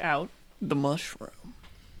take out the mushroom.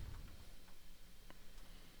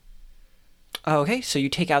 Okay, so you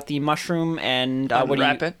take out the mushroom and what do you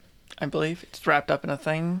Wrap it. I believe it's wrapped up in a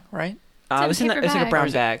thing, right? It was in paper it's like a bag.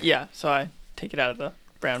 brown bag. Yeah. So I take it out of the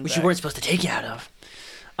brown Which bag. you weren't supposed to take it out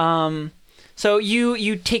of. So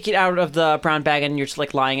you take it out of the brown bag and you're just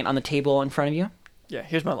like lying it on the table in front of you. Yeah.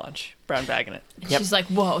 Here's my lunch. Brown bag in it. Yep. She's like,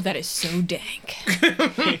 whoa, that is so dank.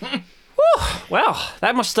 Well,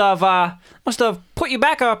 that must have put you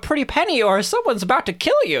back a pretty penny, or someone's about to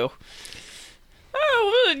kill you.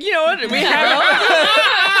 Oh, well, you know what?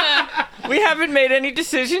 We haven't made any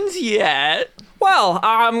decisions yet. Well,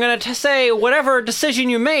 I'm gonna say whatever decision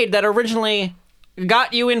you made that originally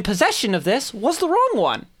got you in possession of this was the wrong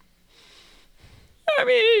one. I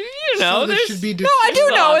mean, you know, So this there's- should be No, I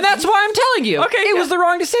do know, and that's why I'm telling you. Okay, it was yeah. the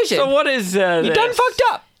wrong decision. So what is you this? done fucked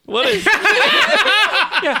up. What is?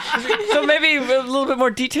 Yeah. So maybe a little bit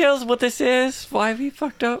more details. What this is? Why we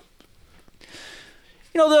fucked up?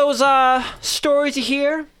 You know those stories you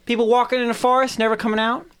hear? People walking in the forest, never coming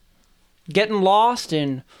out, getting lost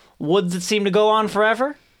in woods that seem to go on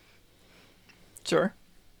forever. Sure.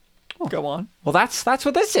 Go on. Well, that's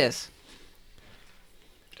what this is.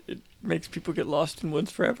 Makes people get lost in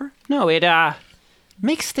woods forever. No, it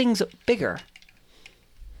makes things bigger.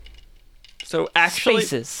 So actually,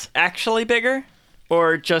 Spaces. actually bigger,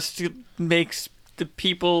 or just makes the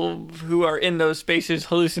people who are in those spaces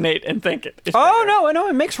hallucinate and think it. It's Oh bigger. no,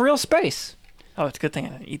 it makes real space. Oh, it's a good thing I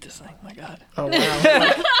didn't eat this thing. My God. Oh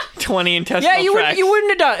wow. 20 intestinal Yeah, tracts. you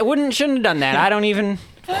wouldn't have done. Shouldn't have done that. I don't even.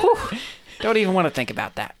 Don't even want to think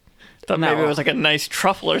about that. Thought No. maybe it was like a nice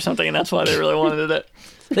truffle or something, and that's why they really wanted it.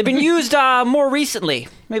 They've been used more recently,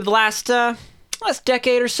 maybe the last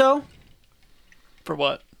decade or so. For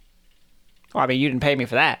what? Well, I mean, you didn't pay me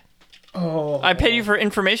for that. Oh. I paid you for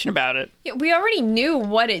information about it. Yeah, we already knew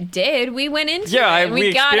what it did. We went into Yeah, it and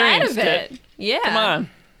we got out of experienced it. Yeah. Come on.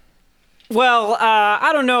 Well,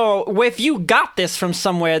 I don't know. If you got this from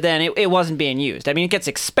somewhere, then it wasn't being used. I mean, it gets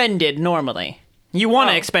expended normally. You want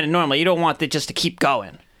to Oh. expend it normally. You don't want it just to keep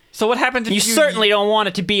going. So what happens if You certainly don't want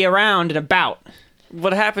it to be around and about.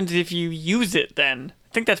 What happens if you use it then?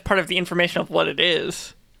 I think that's part of the information of what it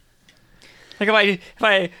is. Like if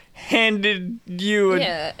I handed you a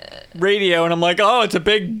Yeah. radio and I'm like, oh, it's a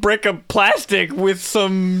big brick of plastic with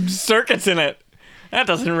some circuits in it. That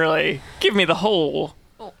doesn't really give me the whole.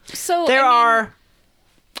 So There I mean, are.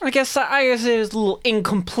 I guess it is a little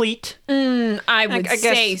incomplete. I would I guess-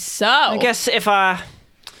 say so. I guess if I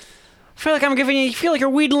feel like I'm giving you, feel like you're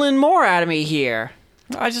wheedling more out of me here.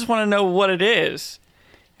 I just want to know what it is.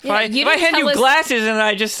 If Yeah, I you if I didn't hand tell you us- glasses and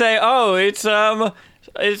I just say, oh, it's a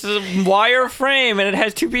wire frame and it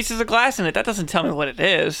has 2 pieces of glass in it, that doesn't tell me what it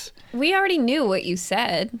is. We already knew what you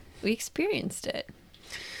said. We experienced it.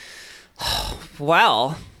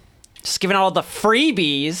 Well, just giving all the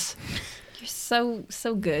freebies. You're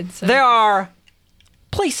so good. So There are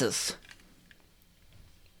places,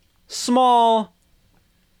 small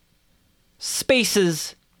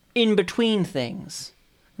spaces in between things.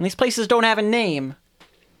 And these places don't have a name.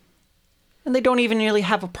 And they don't even really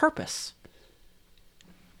have a purpose.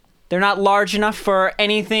 They're not large enough for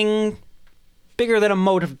anything bigger than a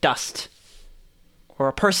mote of dust, or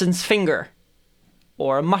a person's finger,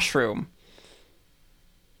 or a mushroom.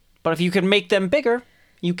 But if you can make them bigger,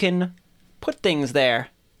 you can put things there.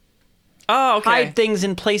 Oh, okay. Hide things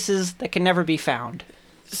in places that can never be found.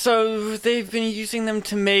 So they've been using them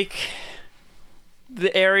to make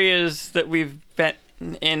the areas that we've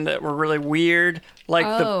in that were really weird. Like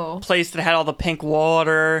Oh. the place that had all the pink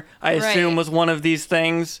water, I assume Right. was one of these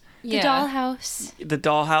things. The dollhouse. The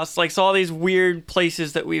dollhouse. Like, so all these weird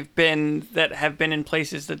places that we've been that have been in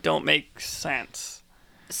places that don't make sense.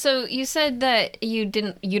 So you said that you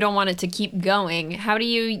don't want it to keep going. How do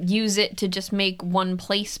you use it to just make one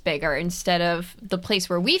place bigger instead of the place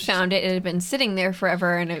where we found it? It had been sitting there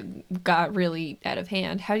forever and it got really out of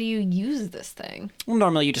hand. How do you use this thing? Well,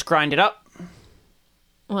 normally you just grind it up.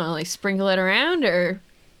 Well, like sprinkle it around or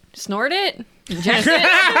snort it, ingest it.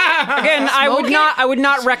 Again, I would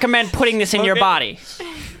not recommend putting this in your body.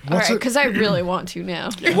 All right, because I really want to now.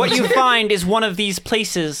 What you find is one of these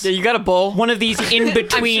places, Yeah, you got a bowl. one of these in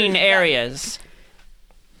between that- areas,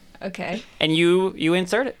 Okay. and you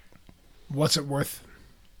insert it. What's it worth?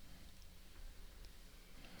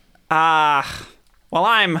 Well,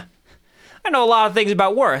 I know a lot of things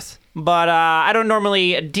about worth, but I don't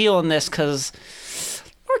normally deal in this because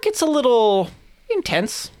work gets a little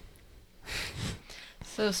intense.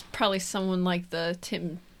 So it's probably someone like the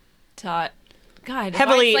Tim Tot. God,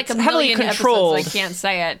 Heavily- like a it's heavily million controlled. episodes, I can't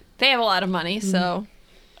say it. They have a lot of money, so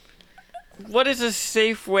What is a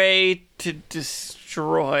safe way to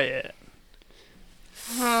destroy it?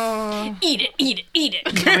 eat it, eat it, eat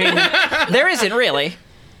it. I mean, there isn't really.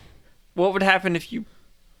 What would happen if you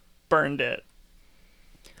burned it?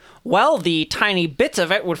 Well, the tiny bits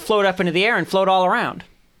of it would float up into the air and float all around.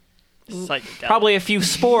 Psychedelic. Probably a few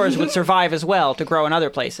spores would survive as well to grow in other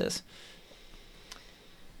places.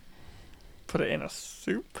 Put it in a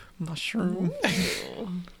soup. Mushroom.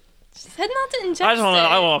 Said not to inject I just want to. it.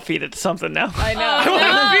 I want to feed it something now. I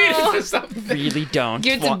know. Really don't.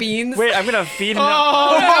 Give it to Beans. Wait, I'm gonna feed him.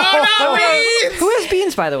 Who has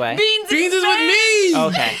beans, by the way? Beans is with me.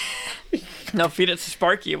 Okay. No, feed it to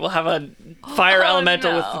Sparky. We'll have a fire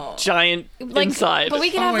elemental with giant inside. But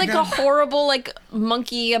we could have my like God. a horrible like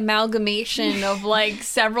monkey amalgamation of like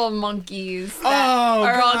several monkeys that Oh,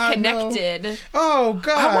 are all God, no. connected. Oh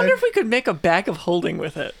God. I wonder if we could make a bag of holding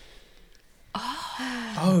with it.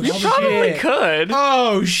 Oh You shit. probably could.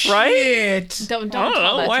 Oh shit. Right? Don't I don't tell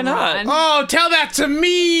know, that why to not? Ron. Oh, tell that to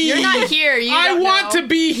me. You're not here. You I don't want know. to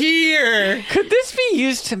be here. Could this be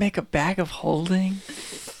used to make a bag of holding?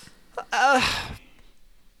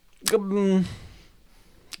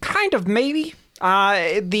 Kind of, maybe.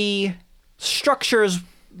 The structures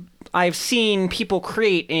I've seen people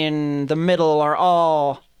create in the middle are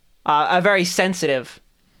all very sensitive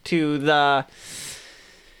to the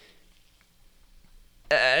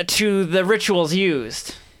rituals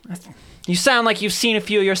used. You sound like you've seen a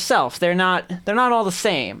few yourself. They're not all the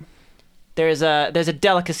same. There's a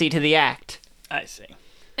delicacy to the act. I see.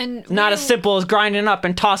 And Not we as simple as grinding it up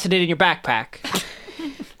and tossing it in your backpack.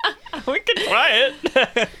 We could try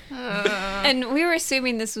it. And we were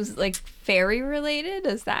assuming this was like fairy related.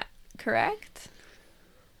 Is that correct?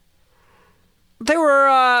 There were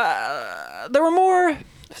more.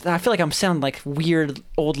 I feel like I'm sounding like weird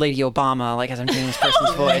old lady Obama, like as I'm doing this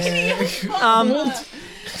person's voice.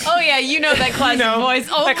 Oh yeah, you know that classic voice.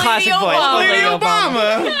 Oh, That classic voice. Obama. Old Lady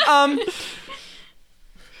Obama. Obama.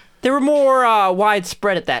 They were more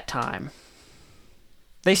widespread at that time.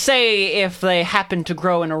 They say if they happened to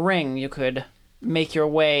grow in a ring, you could make your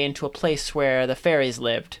way into a place where the fairies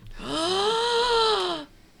lived.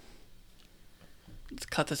 Let's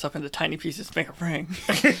cut this up into tiny pieces to make a ring.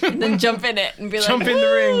 And then jump in it and be Jump like, in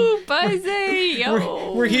the ring. "Woo, Buzzy,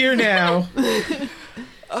 yo." We're here now.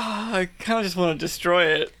 I kind of just want to destroy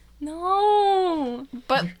it. No.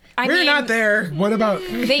 But I We're mean, not there. What about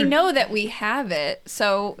they know that we have it,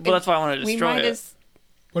 so Well, that's why I want to we destroy might it. as.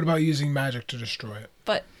 what about using magic to destroy it?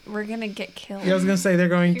 But we're gonna get killed. Yeah, I was gonna say they're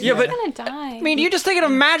going to. Yeah, but I'm gonna die. I mean, you're just thinking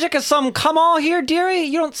of magic as some come-all here, dearie?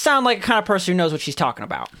 You don't sound like the kind of person who knows what she's talking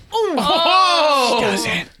about.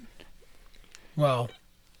 Oh! Well,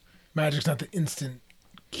 magic's not the instant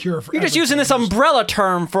cure for You're just using this everything. umbrella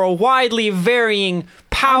term for a widely varying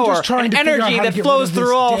power just trying and to figure out energy how to that get flows rid of through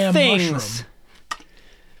this all damn things. mushroom.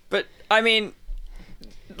 But I mean,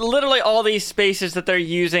 literally all these spaces that they're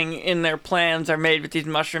using in their plans are made with these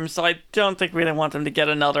mushrooms, so I don't think we want them to get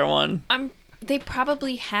another one. They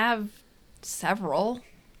probably have several.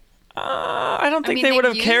 I don't think mean, they would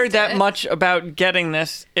they've have cared used that it. much about getting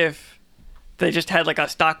this if they just had like a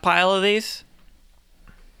stockpile of these.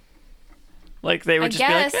 Like they would I just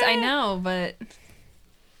guess be like, I know, but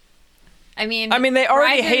I mean, they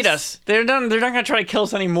already hate braggers- us. They're not going to try to kill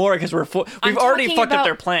us anymore because we've I'm already talking fucked up about-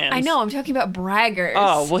 their plans. I know. I'm talking about braggers.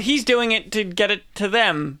 Oh well, he's doing it to get it to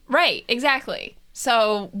them. Right, exactly.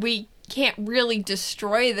 So we can't really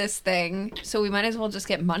destroy this thing, so we might as well just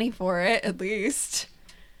get money for it, at least.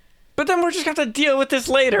 But then we're just going to have to deal with this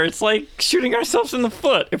later. It's like shooting ourselves in the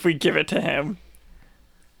foot if we give it to him.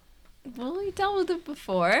 Well, we dealt with it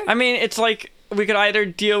before. I mean, it's like we could either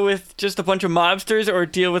deal with just a bunch of mobsters or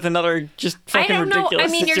deal with another just I fucking don't know. ridiculous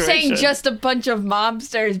I mean, you're situation. saying just a bunch of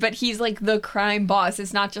mobsters, but he's like the crime boss.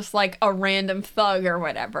 It's not just like a random thug or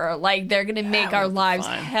whatever. Like, they're going to make our we'll be lives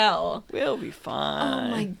fine. hell. We'll be Oh fine.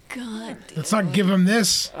 my god. Let's not give him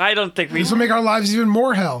this. I don't think we... This will make our lives even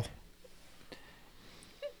more hell.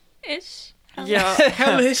 Ish. Yeah,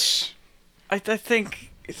 Hellish. I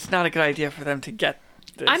think it's not a good idea for them to get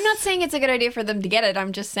this. I'm not saying it's a good idea for them to get it.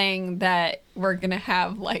 I'm just saying that we're going to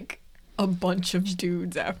have like a bunch of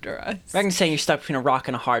dudes after us. Reckon saying you're stuck between a rock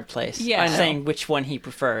and a hard place. Yeah. I know. Saying which one he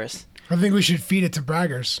prefers. I think we should feed it to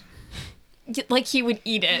braggers. Like he would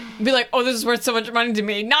eat it. Be like, oh, this is worth so much money to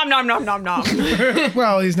me. Nom, nom, nom, nom, nom.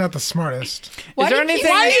 Well, he's not the smartest. Why there do you keep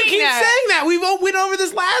anything- Why do you saying keep that? saying that? We went over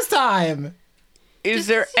this last time. Is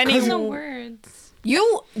there any... Use the words.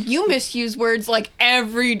 You misuse words like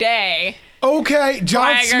every day. Okay,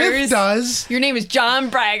 John Braggers. Smith does. Your name is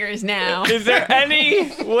John Braggers now. Is there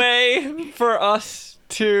any way for us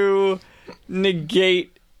to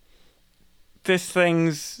negate this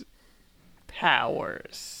thing's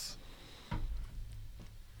powers?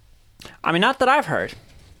 I mean, not that I've heard.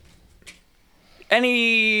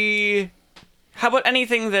 How about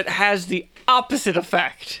anything that has the opposite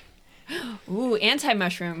effect? Ooh,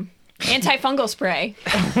 anti-mushroom. Anti-fungal spray.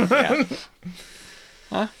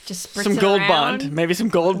 Just spritz Some it gold around. bond. Maybe some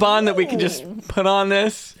gold bond that we can just put on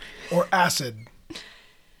this. Or acid.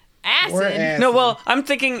 Acid. No, well, I'm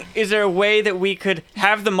thinking, is there a way that we could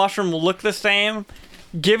have the mushroom look the same,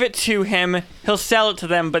 give it to him, he'll sell it to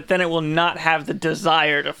them, but then it will not have the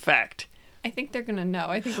desired effect? I think they're gonna know.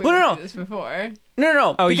 I think we Well, went no. through this before.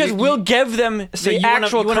 No, Oh, because you- we'll give them So the you wanna-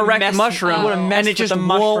 actual you wanna correct mess- mushroom, you wanna mess and it with just the won't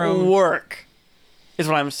mushroom. work, is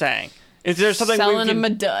what I'm saying. Is there something we Selling can... him a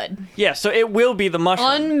dud. Yeah, so it will be the mushroom.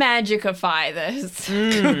 Unmagicify this.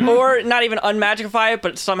 Or not even unmagicify it,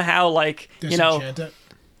 but somehow, like, you know, Disenchant it.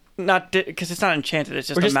 not because it's not enchanted, it's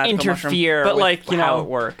just Or a just magical interfere mushroom. But with like, you how know, it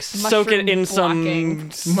works. soak it in Mushroom some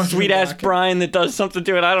blocking. sweet ass blocking. brine that does something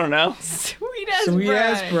to it. I don't know. Sweet as Sweet bread.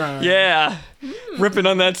 ass Brian. Yeah, ripping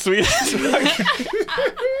on that sweet ass brine.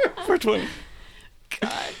 420.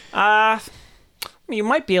 You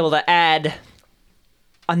might be able to add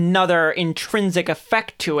another intrinsic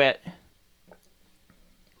effect to it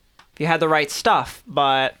if you had the right stuff,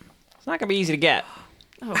 but it's not gonna be easy to get.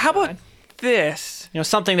 Oh, How God. about this? You know,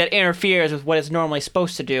 something that interferes with what it's normally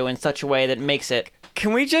supposed to do in such a way that makes it.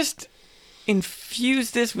 Can we just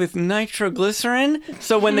infuse this with nitroglycerin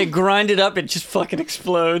so when they grind it up, it just fucking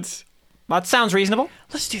explodes? That sounds reasonable.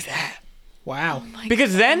 Let's do that. Wow.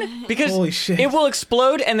 Because Holy shit. it will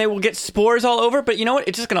explode and they will get spores all over, but you know what?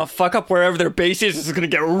 It's just gonna fuck up wherever their base is. It's gonna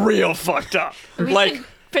get real fucked up. Like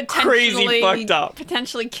crazy Potentially- fucked up.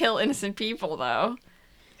 Potentially kill innocent people, though.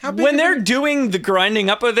 How big When is they're it? doing the grinding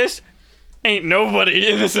up of this, ain't nobody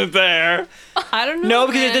innocent there. I don't know. No,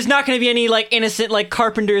 because man. there's not going to be any like innocent like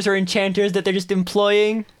carpenters or enchanters that they're just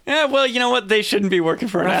employing. Yeah, well, you know what? They shouldn't be working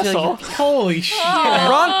for an I feel like asshole. Holy shit.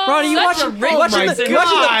 Ron, are you such a watching, rich watching, person. you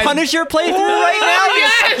watching the God. Punisher playthrough right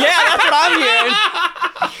now? Yeah, that's what I'm hearing.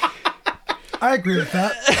 I agree with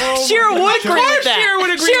that. Shira would agree with that. Shira would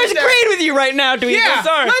agree Shira's with that. agreed with you right now, Dweezil. Yeah,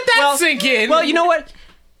 Sorry. let that sink in. Well, you know what?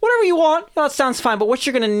 Whatever you want, that sounds fine. But what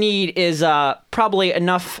you're gonna need is probably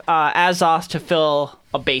enough Azoth to fill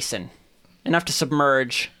a basin, enough to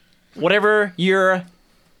submerge whatever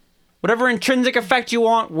intrinsic effect you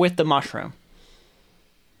want with the mushroom.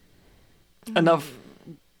 Enough.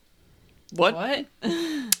 What? What?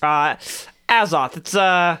 Azoth. It's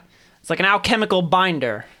like an alchemical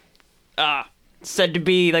binder. Said to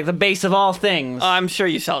be like the base of all things. I'm sure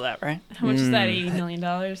you sell that, right? How much is that? $80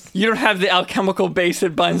 million? You don't have the alchemical base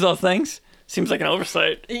that binds all things? Seems like an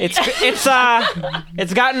oversight.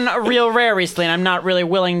 It's gotten real rare recently, and I'm not really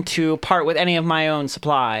willing to part with any of my own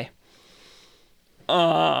supply.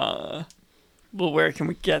 Well, where can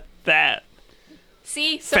we get that?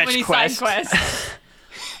 See? So Fetch many quest. side quests.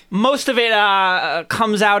 Most of it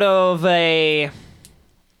comes out of a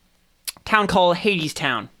town called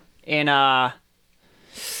Hadestown in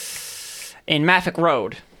Maffick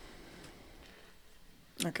Road.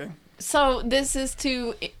 Okay. So this is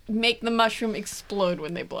to make the mushroom explode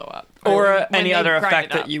when they blow up. Or when any they other grind effect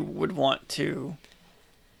it up. that you would want to...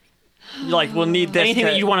 Like, we'll need this Anything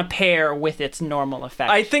to- that you want to pair with its normal effect.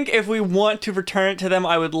 I think if we want to return it to them,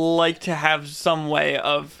 I would like to have some way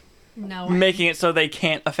of No. making it so they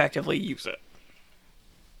can't effectively use it.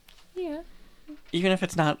 Yeah. Even if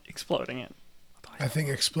it's not exploding it. I think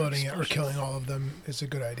exploding it or killing all of them is a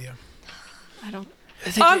good idea. I don't.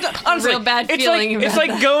 Honestly, real bad it's feeling like, it's about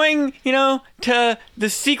like going, to the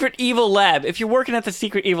secret evil lab. If you're working at the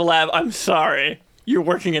secret evil lab, I'm sorry. You're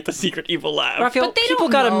working at the secret evil lab. Raphael, But they people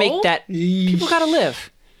don't gotta know. make that. People gotta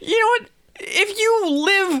live. You know what? If you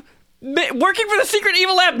live working for the secret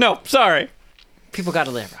evil lab, no, sorry. People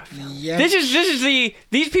gotta live, Raphael. Yeah.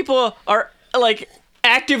 These people are like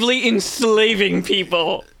actively enslaving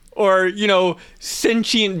people or,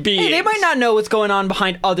 sentient beings. Hey, they might not know what's going on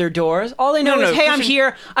behind other doors. All they know No, is, hey, I'm Christian-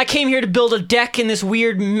 here. I came here to build a deck in this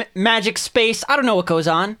weird magic space. I don't know what goes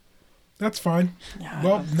on. That's fine.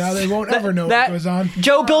 Well, now they won't ever know that- what goes on.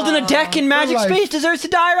 Joe building a deck in magic life. space deserves to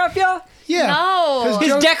die, Raphael? Yeah. No. 'Cause His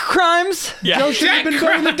Joe, deck crimes? Yeah. Joe should have been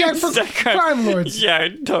building the deck for Deck crimes. crime lords. Yeah,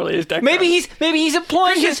 it totally is deck Maybe crimes. he's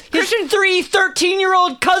employing his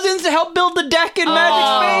 13-year-old cousins to help build the deck in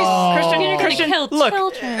magic Christian, Kill look,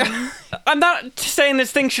 children. I'm not saying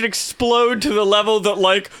this thing should explode to the level that,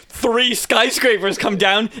 like, 3 skyscrapers come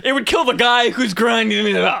down. It would kill the guy who's grinding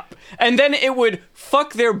it up. And then it would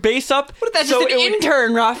fuck their base up. What if that's so just an it would-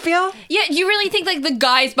 intern, Raphael? Yeah, you really think like the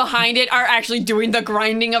guys behind it are actually doing the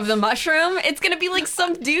grinding of the mushroom? It's gonna be like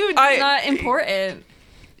some dude that's not important.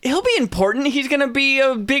 He'll be important. He's gonna be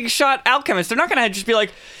a big shot alchemist. They're not gonna just be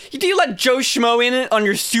like, do you let Joe Schmo in it on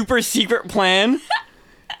your super secret plan?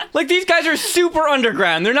 Like, these guys are super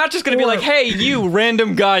underground. They're not just gonna be like, hey, you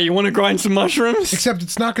random guy, you wanna grind some mushrooms? Except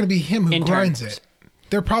it's not going to be him who Interns. grinds it.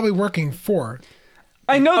 They're probably working for.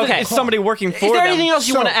 I know that Okay. it's somebody working for Is there them. anything else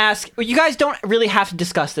you So- want to ask? Well, you guys don't really have to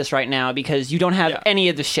discuss this right now because you don't have Yeah. any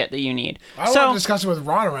of the shit that you need. I want to discuss it with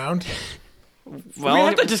Ron around. We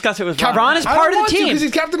have to discuss it with Ron is I part don't of the want to team. because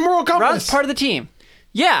he's Captain Moral Compass. Ron's part of the team.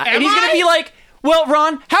 Yeah, and Am he's gonna I? be like, "Well,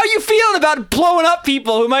 Ron, how you feeling about blowing up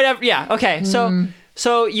people who might have?" Yeah, okay.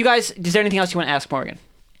 So you guys, is there anything else you want to ask Morgan?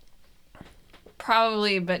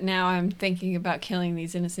 Probably, but now I'm thinking about killing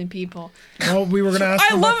these innocent people. Well, we were going to ask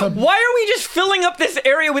I him love about it. the... Why are we just filling up this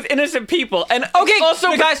area with innocent people? And Okay, also,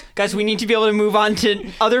 no, guys, we need to be able to move on to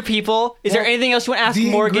other people. Is there Well, anything else you want to ask the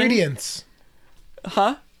Morgan? ingredients.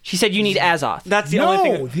 huh? She said you need Azoth. That's the No, only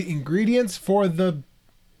thing. the ingredients for the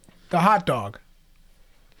hot dog.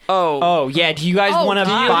 Oh yeah, do you guys want to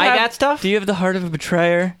do you buy have- that stuff? Do you have the heart of a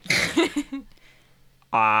betrayer?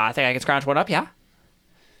 I think I can scrounge one up. Yeah.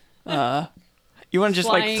 You want to just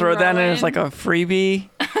Flying throw that in as Rowan. like a freebie?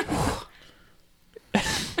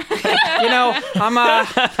 You know,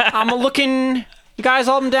 I'm looking you guys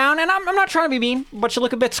all them down, and I'm not trying to be mean, but you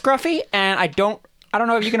look a bit scruffy, and I don't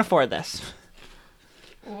know if you can afford this.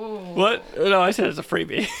 What? No, I said it's a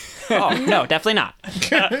freebie. Oh no, definitely not.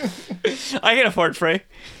 I can afford free.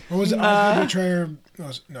 What was it? The betrayer?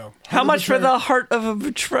 No. How much for the heart of a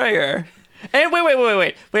betrayer? And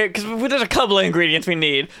wait, because there's a couple of ingredients we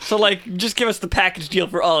need. So, like, just give us the package deal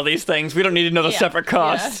for all of these things. We don't need to know the separate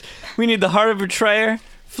costs. We need the heart of a betrayer,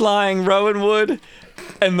 flying rowan wood,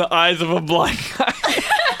 and the eyes of a blind guy.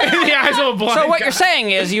 The eyes of a blind So what guy. you're saying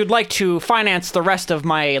is you'd like to finance the rest of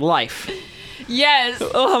my life. Yes.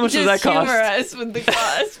 Oh, how much does that Just humor cost? us with the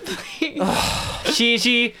cost, please.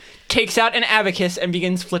 She takes out an abacus and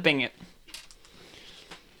begins flipping it.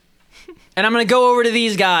 And I'm gonna go over to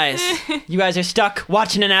these guys. You guys are stuck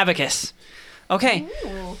watching an abacus. Okay.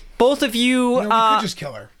 Both of you, You know, we could just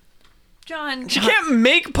kill her. John. You can't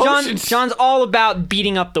make potions. John's all about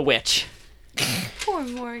beating up the witch. Poor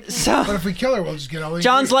Morgan. But So if we kill her, we'll just get all the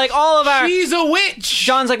John's ingredients. like all of our She's a witch.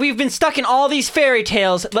 John's like, we've been stuck in all these fairy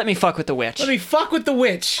tales. Let me fuck with the witch. Let me fuck with the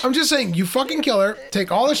witch. I'm just saying, you fucking kill her,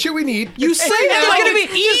 take all the shit we need. You say that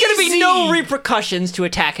There's gonna be no repercussions to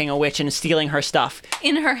attacking a witch and stealing her stuff.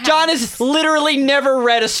 In her house. John has literally never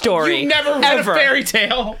read a story. You never read ever. a fairy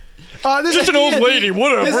tale. This Just is- an old lady,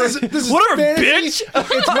 whatever. This is Whatever, fantasy.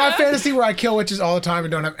 bitch. It's my fantasy where I kill witches all the time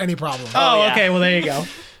and don't have any problem. Oh, yeah. okay. Well, there you go.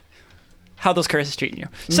 How those curses treating you.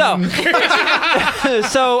 So,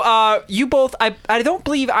 you both, I don't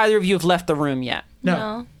believe either of you have left the room yet.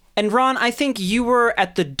 No. And Ron, I think you were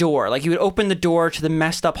at the door. Like you would open the door to the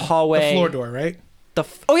messed up hallway. Floor door, right? The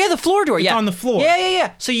floor door. Yeah, on the floor.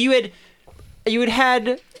 Yeah. So you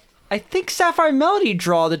had, I think Sapphire Melody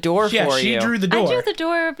draw the door Yeah, for she you. drew the I door. drew the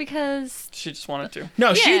door because She just wanted to.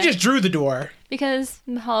 No, she Yeah. just drew the door.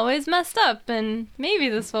 the hallway's messed up and maybe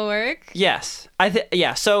this will work. Yes,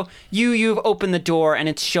 So you've opened the door and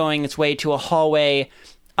it's showing its way to a hallway,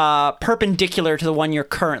 perpendicular to the one you're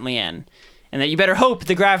currently in, and that you better hope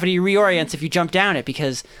the gravity reorients if you jump down it,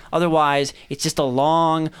 because otherwise it's just a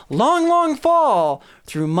long fall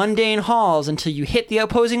through mundane halls until you hit the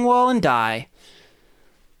opposing wall and die.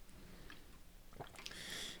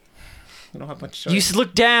 We don't have much You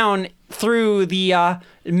look down through the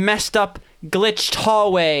messed up, glitched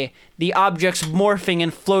hallway the objects morphing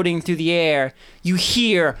and floating through the air. You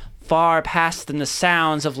hear far past them the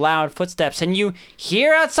sounds of loud footsteps, and you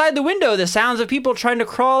hear outside the window the sounds of people trying to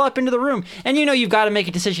crawl up into the room. And you know you've got to make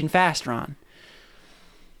a decision fast, Ron.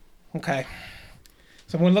 Okay.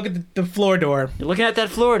 So I'm going to look at the floor door. You're looking at that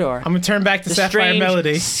floor door. I'm going to turn back to The Sapphire strange,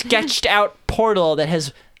 Melody. sketched out portal that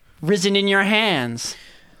has risen in your hands.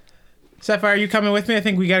 Sapphire, are you coming with me? I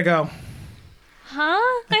think we got to go. Huh?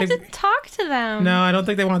 I have to think- talk to them. No, I don't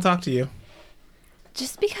think they want to talk to you.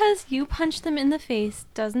 Just because you punch them in the face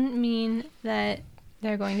doesn't mean that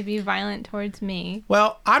they're going to be violent towards me.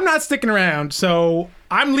 Well, I'm not sticking around, so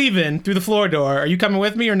I'm leaving through the floor door. Are you coming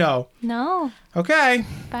with me or no? No. Okay.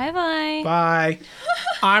 Bye-bye. Bye.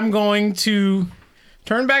 I'm going to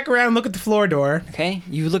turn back around and look at the floor door. Okay,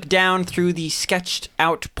 you look down through the sketched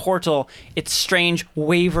out portal, its strange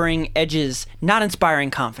wavering edges, not inspiring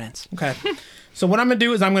confidence. Okay. So what I'm going to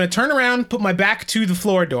do is I'm going to turn around, put my back to the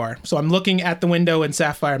floor door. So I'm looking at the window in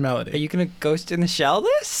Sapphire Are Melody. you gonna ghost in the shell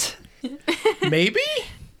this? Maybe?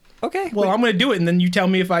 Okay. Well, I'm going to do it, and then you tell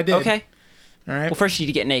me if I did. Okay. All right. Well, first you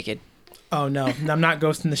need to get naked. Oh, no. I'm not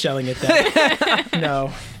ghosting the shelling it then.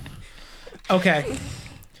 No. Okay.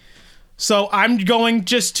 So I'm going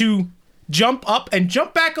just to jump up and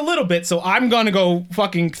jump back a little bit. So I'm going to go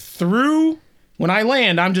fucking through. When I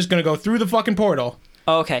land, I'm just going to go through the fucking portal.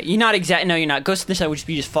 Okay, you're not exact. No, you're not. Ghost in the shell would just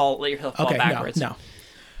be let yourself fall Okay, backwards. no.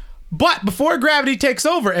 But before gravity takes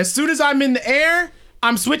over, as soon as I'm in the air,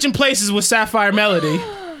 I'm switching places with Sapphire Melody.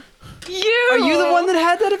 Are you the one that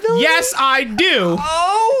had that ability? Yes, I do.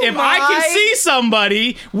 Oh If I can see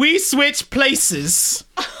somebody, we switch places.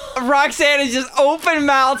 Roxanne is just open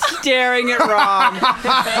mouth staring at Ron. I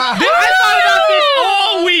thought about this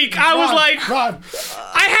all week. I was like, Ron,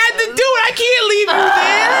 I had to do it. I can't leave you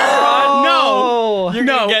there. No. You're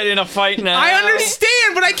No. gonna get in a fight now. I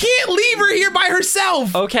understand, but I can't leave her here by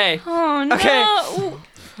herself. Okay. Oh, no. Okay.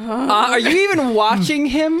 Are you even watching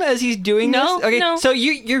him as he's doing No, this? Okay, no. so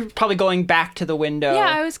you're probably going back to the window. Yeah,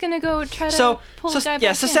 I was going to go try to pull the guy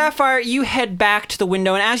back so in. Sapphire, you head back to the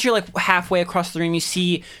window, and as you're like halfway across the room, you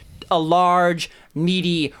see a large,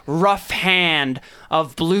 meaty, rough hand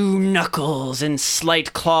of blue knuckles and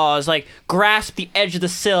slight claws, like grasp the edge of the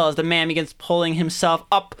sill as the man begins pulling himself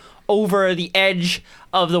up over the edge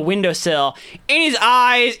of the windowsill. In his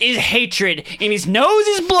eyes is hatred, in his nose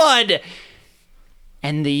is blood.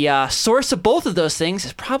 And the source of both of those things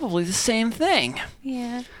is probably the same thing.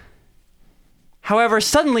 Yeah. However,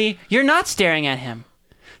 suddenly, you're not staring at him.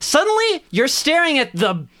 Suddenly, you're staring at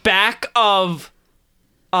the back of,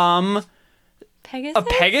 Pegasus? a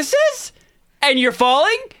Pegasus? And you're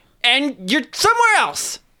falling? And you're somewhere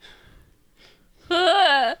else.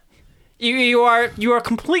 You are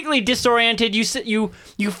completely disoriented. You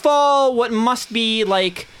fall what must be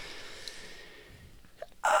like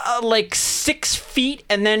 6 feet,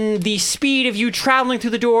 and then the speed of you traveling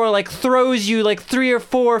through the door like throws you like 3 or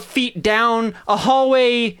 4 feet down a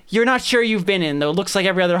hallway you're not sure you've been in, though it looks like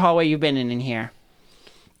every other hallway you've been in here.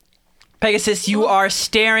 Pegasus, you are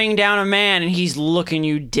staring down a man, and he's looking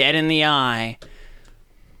you dead in the eye.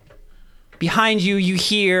 Behind you, you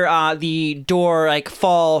hear the door like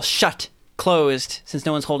fall shut, closed, since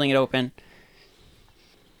no one's holding it open.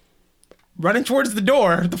 Running towards the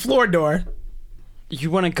door, the floor door. You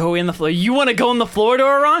want to go in the floor? You want to go in the floor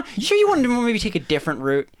door, Ron? You sure you want to maybe take a different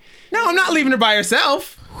route? No, I'm not leaving her by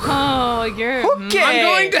herself. Oh, you're... Okay. I'm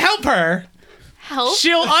going to help her. Help?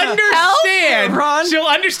 She'll understand. Ron? She'll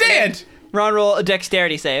understand. Ron, roll a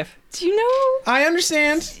dexterity save. Do you know... I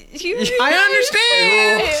understand. You... I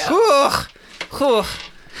understand.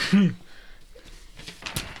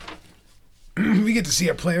 we get to see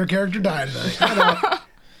a player character die tonight.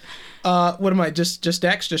 What am I? Just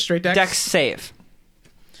dex? Just straight dex? Dex save.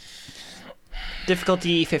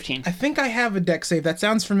 Difficulty 15. I think I have a dex save. That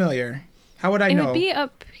sounds familiar. How would I It know? would be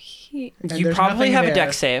up here. You there's probably nothing have a there.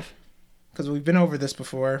 dex save. Because we've been over this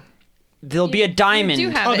before. There'll be a diamond. You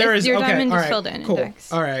do have Oh, it. there is. Your Okay, diamond all is right. filled in Cool.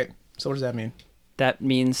 Dex. All right. So what does that mean? That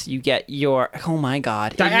means you get your... Oh my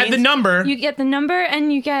god. I It add the means- number. You get the number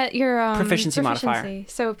and you get your Proficiency modifier.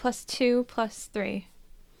 So +2 +3.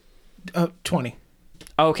 20.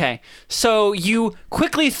 Okay, so you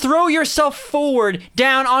quickly throw yourself forward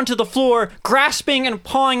down onto the floor, grasping and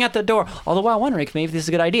pawing at the door. All the while wondering if maybe this is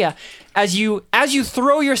a good idea. As you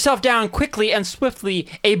throw yourself down quickly and swiftly,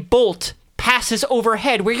 a bolt passes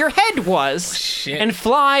overhead where your head was, and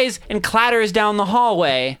flies and clatters down the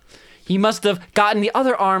hallway. You must have gotten the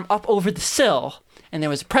other arm up over the sill, and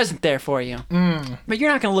there was a present there for you. But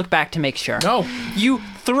you're not going to look back to make sure. No. You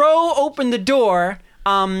throw open the door,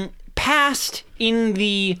 past in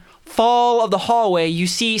the fall of the hallway, you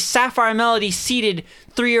see Sapphire Melody seated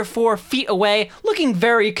 3 or 4 feet away, looking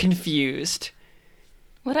very confused.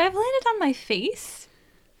 Would I have landed on my face?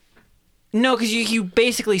 No, because you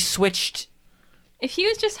basically switched. If he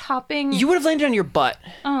was just hopping... You would have landed on your butt.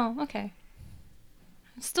 Oh, okay.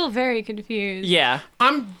 I'm still very confused. Yeah.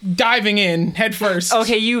 I'm diving in head first.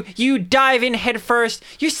 Okay, you dive in head first.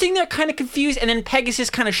 You're sitting there kind of confused, and then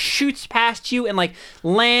Pegasus kind of shoots past you and like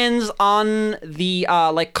lands on the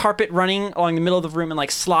like carpet running along the middle of the room and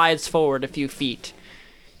like slides forward a few feet.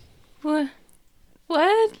 What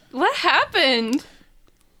happened?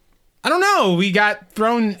 I don't know. We got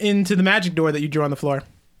thrown into the magic door that you drew on the floor.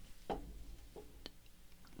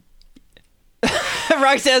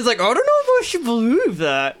 Roxanne's like, I don't know if I should believe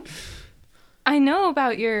that. I know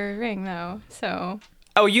about your ring, though, so...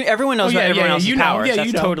 Oh, everyone knows about everyone else's you know. powers. Yeah, That's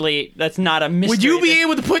you know. totally, that's not a mystery. Would you be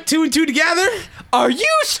able to put 2 and 2 together? Are you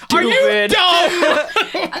stupid? Are you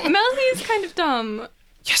dumb? Melody is kind of dumb.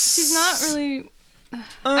 Yes. She's not really...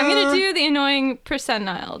 I'm gonna do the annoying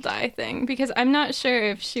percentile die thing, because I'm not sure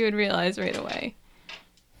if she would realize right away.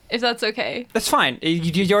 If that's okay. That's fine.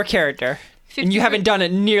 You do your character. And you haven't done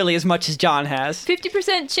it nearly as much as John has.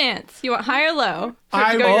 50% chance. You want high or low for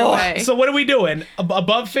it to go your way. So what are we doing?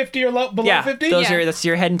 Above 50 or below Yeah, 50? that's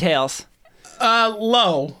your head and tails.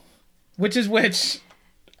 Low. Which is which?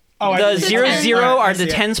 Oh, The 0, 0 Alright, I are the see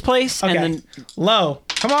it. tens place, Okay. and then Low.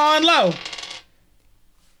 Come on, low.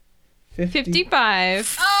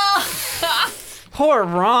 55. poor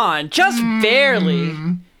Ron, just barely.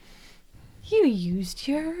 You used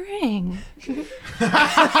your ring.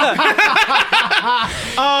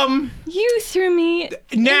 You threw me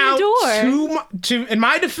Now, in the door. to in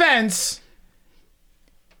my defense,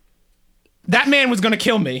 that man was going to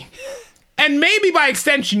kill me. And maybe by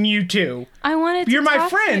extension, you too. I wanted to You're my talk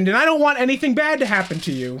to- friend, and I don't want anything bad to happen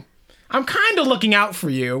to you. I'm kind of looking out for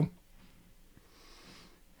you.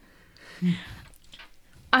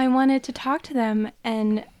 I wanted to talk to them,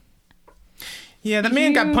 and Yeah, the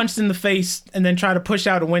man got punched in the face and then tried to push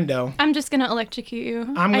out a window. I'm just gonna electrocute you.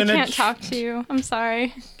 I'm gonna I can't talk to you. I'm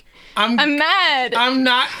sorry. I'm mad.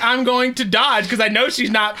 I'm going to dodge because I know she's.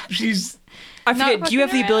 I forget, Not do you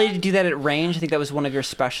have the fucking ability around. to do that at range? I think that was one of your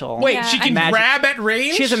special... Wait, Yeah, she can Magic. grab at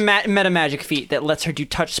range? She has a meta magic feat that lets her do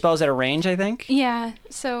touch spells at a range, I think. Yeah,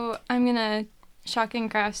 so I'm gonna shocking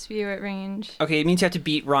grasp you at range. Okay, it means you have to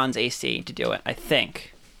beat Ron's AC to do it, I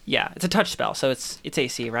think. Yeah, it's a touch spell, so it's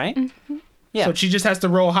AC, right? Mm-hmm. Yeah. So she just has to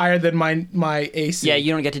roll higher than my AC. Yeah,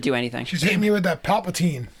 you don't get to do anything. She's hitting me with that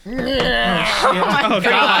Palpatine. Oh,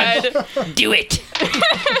 God. Do it!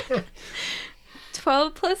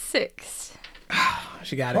 12 plus 6.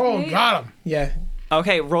 She got it. Oh, got him. Yeah.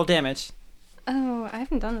 Okay, roll damage. Oh, I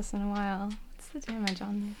haven't done this in a while. What's the damage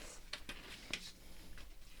on this?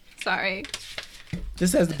 Sorry.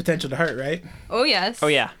 This has the potential to hurt, right? Oh, yes. Oh,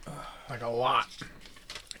 yeah. Like a lot.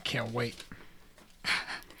 I can't wait.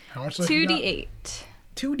 How much? life you got? 2d8.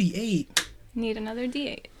 2d8. Need another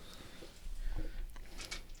d8.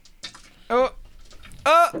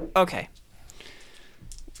 Okay.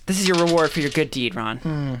 This is your reward for your good deed,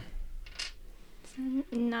 Ron.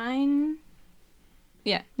 9.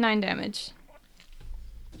 Yeah, 9 damage.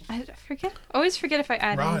 I forget. Always forget if I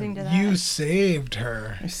add anything to Ron, that. you saved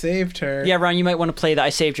her. I saved her. Yeah, Ron, you might want to play the I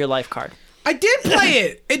saved your life card. I did play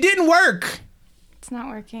it. It didn't work. It's not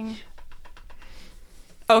working.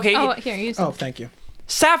 Okay. Oh, here, use it. Oh, thank you.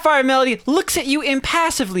 Sapphire Melody looks at you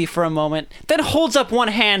impassively for a moment, then holds up one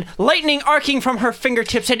hand, lightning arcing from her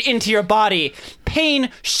fingertips and into your body. Pain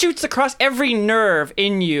shoots across every nerve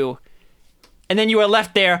in you. And then you are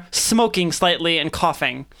left there, smoking slightly and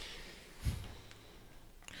coughing.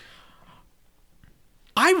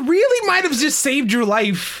 I really might have just saved your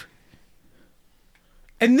life.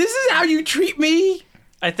 And this is how you treat me?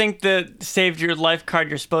 I think the saved your life card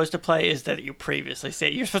you're supposed to play is that you previously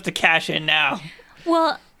saved. You're supposed to cash in now.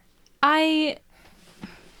 Well,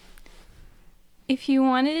 if you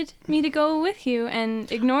wanted me to go with you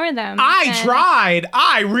and ignore them. I then- tried.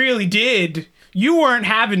 I really did. You weren't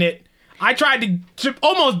having it. I tried to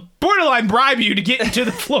almost borderline bribe you to get into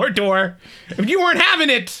the floor door. If you weren't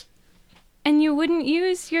having it. And you wouldn't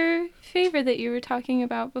use your favor that you were talking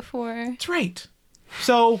about before. That's right.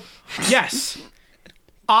 So, yes.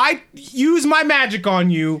 I used my magic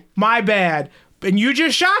on you. My bad. And you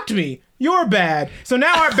just shocked me. You're bad. So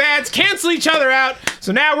now our bads cancel each other out.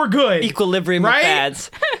 So now we're good. Equilibrium Right? of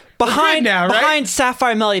bads. Behind, now, right? behind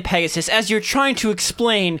Sapphire Melody Pegasus, as you're trying to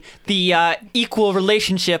explain the equal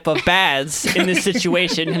relationship of bads in this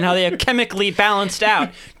situation and how they are chemically balanced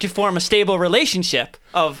out to form a stable relationship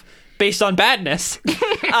of based on badness.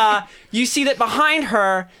 You see that behind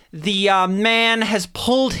her, the man has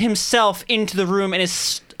pulled himself into the room and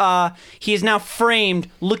he is now framed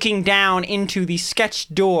looking down into the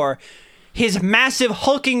sketched door. His massive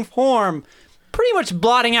hulking form pretty much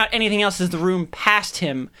blotting out anything else as the room past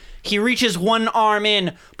him. He reaches one arm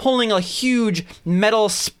in, pulling a huge metal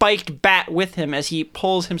spiked bat with him as he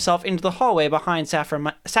pulls himself into the hallway behind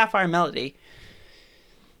Sapphire Melody,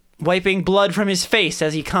 wiping blood from his face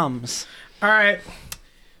as he comes. All right.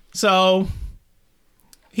 So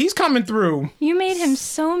he's coming through. You made him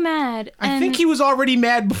so mad. I think he was already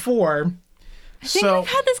mad before. I think we've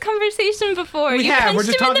had this conversation before. We You have. We're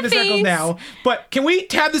punched just him in talking the in circles face. now. But can we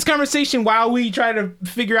have this conversation while we try to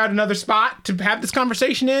figure out another spot to have this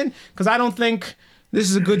conversation in? Because I don't think this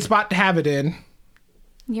is a good spot to have it in.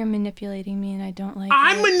 You're manipulating me, and I don't like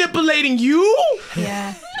I'm it. manipulating you?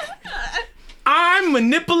 Yeah. I'm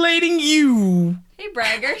manipulating you. Hey,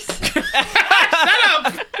 braggers.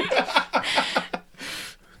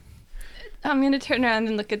 I'm going to turn around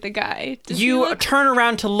and look at the guy. Does he You look- turn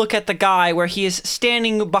around to look at the guy where he is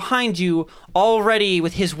standing behind you, already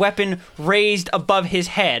with his weapon raised above his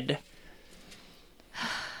head.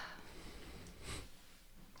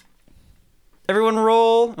 Everyone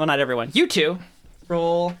roll. Well, not everyone. You two.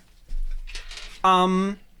 Roll.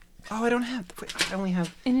 Oh, I don't have. Wait, I only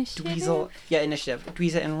have Initiative? Dweezil. Yeah, initiative.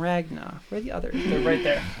 Dweeza and Ragna. Where are the others? They're right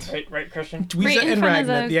there. Right, Christian? Dweeza Right in and front of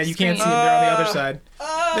Ragnar. the Yeah, you can't see screen. them. They're on the other side.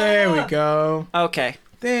 There we go. Okay.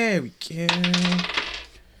 There we go.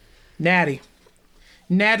 Natty.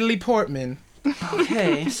 Natalie Portman.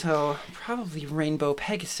 Okay, so probably Rainbow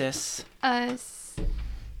Pegasus.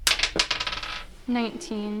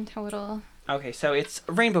 19 total. Okay, so it's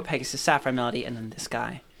Rainbow Pegasus, Sapphire Melody, and then this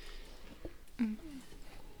guy.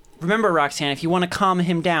 Remember, Roxanne, if you want to calm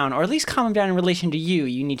him down, or at least calm him down in relation to you,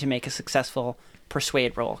 you need to make a successful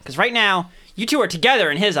persuade roll. Because right now, you two are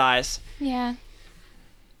together in his eyes. Yeah.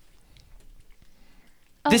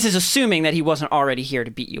 This is assuming that he wasn't already here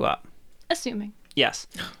to beat you up. Assuming. Yes.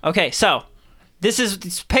 Okay, so this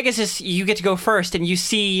is Pegasus. You get to go first, and you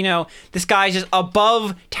see, this guy's just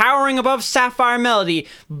towering above Sapphire Melody,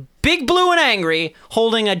 big blue and angry,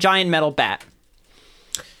 holding a giant metal bat.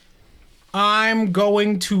 I'm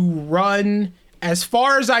going to run as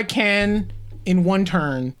far as I can in one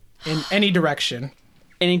turn in any direction.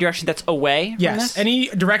 Any direction that's away? from Yes, this? any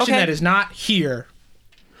direction Okay. that is not here.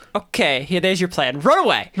 Okay, here, there's your plan. Run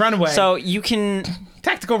away. Run away. So you can.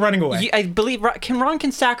 Tactical running away. I believe Ron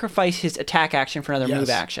can sacrifice his attack action for another Yes. move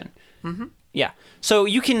action. Mm-hmm. Yeah. So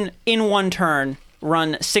you can, in one turn,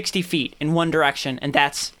 run 60 feet in one direction, and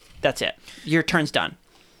that's it. Your turn's done.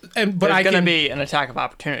 But There's I going to can be an attack of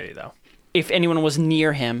opportunity, though. If anyone was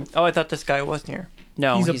near him, Oh, I thought this guy was near.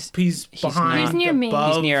 no, He's behind. not. He's near me.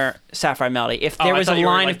 above. He's near Sapphire Melody. If Oh, there I was a thought you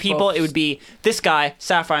were, line like, of people, both. it would be this guy,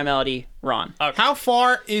 Sapphire Melody, Ron. How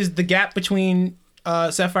far is the gap between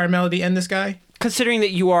Sapphire Melody and this guy? Considering that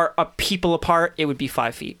you are a people apart, it would be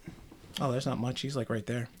 5 feet. Oh, there's not much. He's like right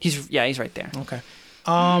there. He's right there. Okay.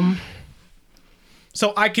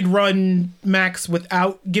 So I could run max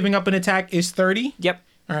without giving up an attack is 30? Yep.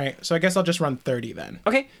 All right. So I guess I'll just run 30 then.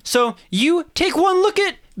 Okay, so you take one look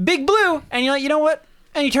at Big Blue, and you're like, you know what?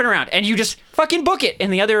 And you turn around, and you just fucking book it in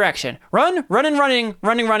the other direction. Running.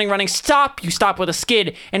 Stop. You stop with a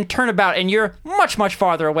skid and turn about, and you're much, much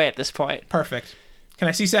farther away at this point. Perfect. Can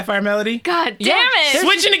I see Sapphire Melody? God damn Yeah, it!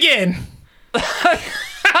 Switching again.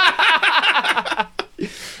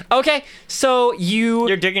 Okay, so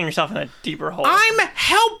You're digging yourself in a deeper hole. I'm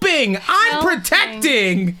helping. I'm Helping.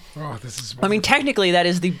 protecting. Oh, this is. I mean, technically, that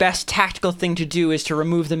is the best tactical thing to do, is to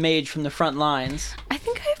remove the mage from the front lines. I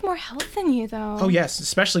think I have more health than you, though. Oh, yes.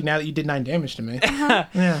 Especially now that you did 9 damage to me.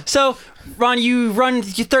 Yeah. So, Ron, you run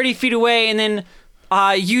 30 feet away, and then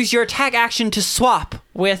use your attack action to swap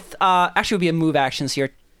with. Actually, it would be a move action, so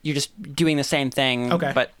you're just doing the same thing.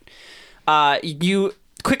 Okay. But you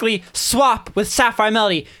quickly swap with Sapphire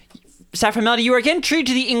Melody. Sapphire Melody, you are again treated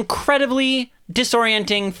to the incredibly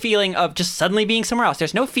disorienting feeling of just suddenly being somewhere else.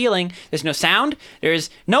 There's no feeling, there's no sound, there's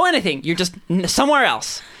no anything. You're just somewhere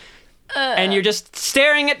else. And you're just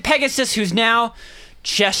staring at Pegasus, who's now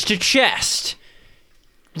chest to chest,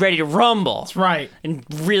 ready to rumble. That's right. And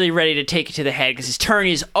really ready to take it to the head, because his turn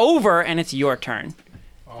is over and it's your turn.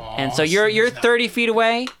 And so you're 30 feet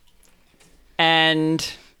away, and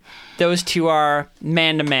those two are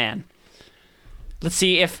man to man. Let's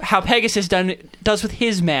see how Pegasus does with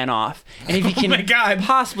his man off, and if he can my God.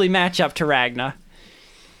 possibly match up to Ragna.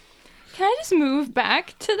 Can I just move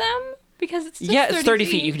back to them? Because it's just Yeah, it's 30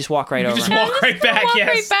 feet. You can just walk right over. Just Yeah, I'm walk right gonna back. walk Yes.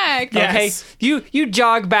 right back. Yeah. Yes. Okay, you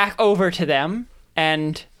jog back over to them,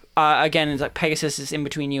 and again, it's like Pegasus is in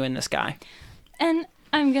between you and this guy. And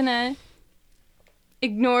I'm gonna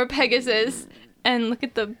ignore Pegasus and look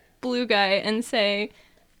at the blue guy and say,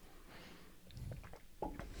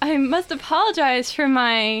 I must apologize for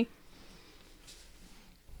my,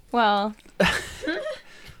 well,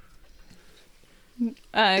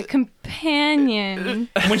 companion.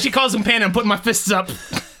 When she calls him Pan, I'm putting my fists up.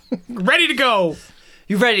 Ready to go.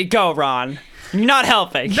 You ready to go, Ron? You're not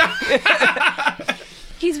helping.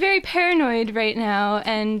 He's very paranoid right now,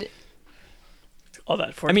 and All that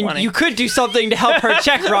I mean, 420. you could do something to help her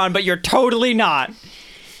check, Ron, but you're totally not.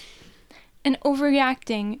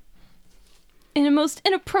 overreacting in a most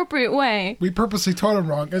inappropriate way. We purposely taught him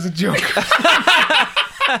wrong as a joke.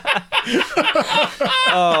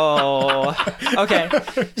 Oh. Okay.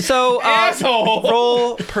 So, Asshole.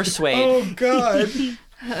 roll persuade. Oh God!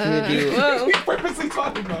 Whoa. We purposely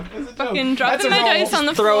taught him wrong as a joke. Fucking dropping That's a my roll. dice on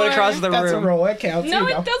the Throw floor. it across the That's a room. roll. That counts. No, Here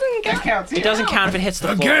you it go. doesn't That count. counts. It doesn't count if it hits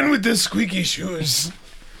the floor. Again with the squeaky shoes.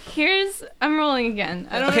 I'm rolling again.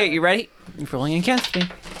 I don't Okay, you ready? You're rolling against me.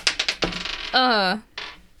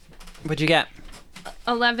 What'd you get?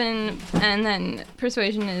 11, and then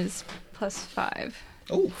persuasion is +5.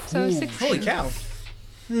 Oh, So 16. holy cow.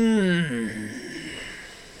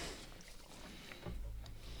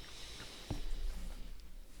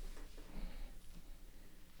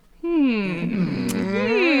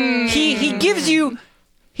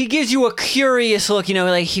 He gives you a curious look, you know,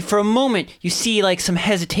 like for a moment you see like some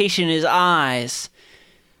hesitation in his eyes.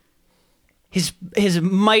 His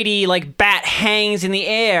mighty like bat hangs in the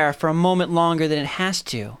air for a moment longer than it has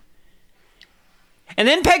to. And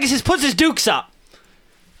then Pegasus puts his dukes up.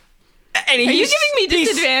 And Are you giving me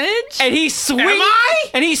disadvantage? And he swings. Am I?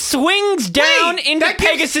 And he swings down Wait, into that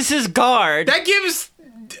gives- Pegasus's guard. That gives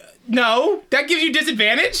you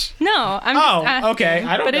disadvantage? No, I'm just Oh, asking, okay.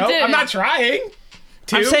 I don't but know. It did. I'm not trying.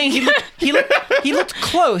 I'm saying he looked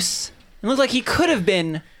close. It looked like he could have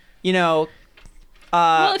been, you know,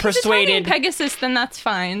 well, if persuaded. you're targeting Pegasus, then that's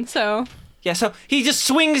fine. So Yeah, so he just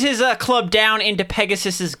swings his club down into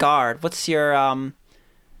Pegasus's guard. What's your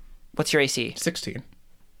AC? 16.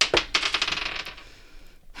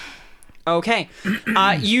 Okay.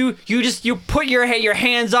 You put your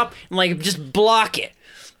hands up and like just block it.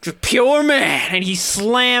 Just pure man, and he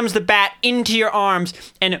slams the bat into your arms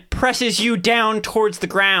and presses you down towards the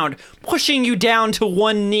ground, pushing you down to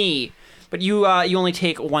one knee. But you only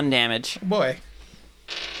take 1 damage. Boy.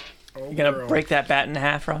 You're gonna break that bat in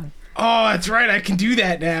half, Ron. Oh, that's right. I can do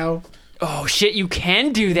that now. Oh shit, you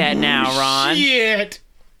can do that now, Ron. Shit.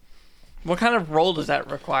 What kind of roll does that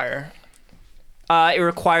require? It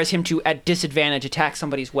requires him to, at disadvantage, attack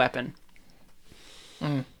somebody's weapon.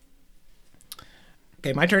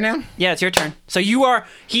 Okay, my turn now? Yeah, it's your turn. So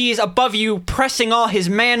he is above you, pressing all his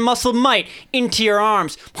man-muscle might into your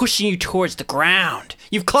arms, pushing you towards the ground.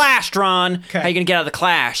 You've clashed, Ron. Okay. How are you gonna get out of the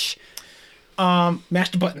clash? Mash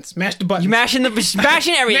the buttons. You mashing everything.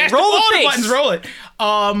 Mash Roll all the face. buttons. Roll it.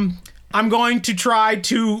 I'm going to try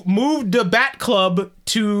to move the bat club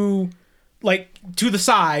to the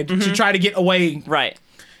side to try to get away, Right.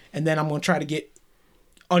 and then I'm going to try to get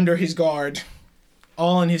under his guard,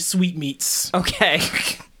 all in his sweetmeats. Okay.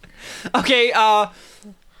 Okay.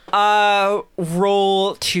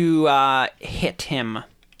 Roll to hit him.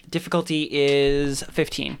 Difficulty is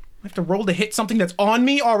 15. I have to roll to hit something that's on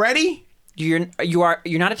me already. You're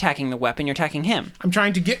not attacking the weapon. You're attacking him. I'm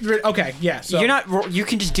trying to get rid. Okay, yeah. So You're not. You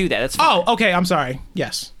can just do that. That's fine. Oh, okay. I'm sorry.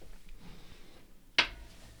 Yes.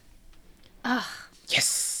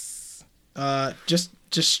 Yes. Just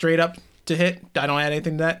straight up to hit. I don't add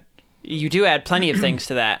anything to that. You do add plenty of things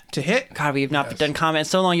to that. To hit? God, we've not done combat in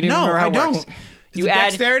so long. You don't No, remember how I it don't. works. Is You it add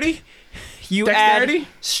dexterity? you dexterity? add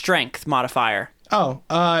strength modifier. Oh,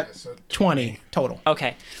 20 total.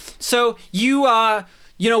 Okay, so you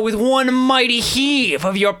with one mighty heave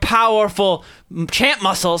of your powerful champ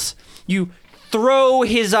muscles, you throw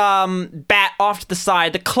his bat off to the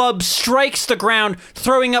side. The club strikes the ground,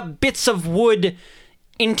 throwing up bits of wood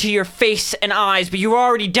into your face and eyes, but you're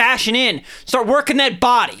already dashing in. Start working that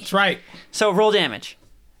body. That's right. So roll damage.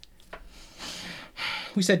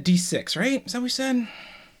 We said D6, right? Is that what we said?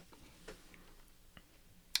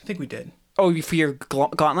 I think we did. Oh, for your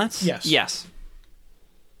gauntlets? Yes. Yes.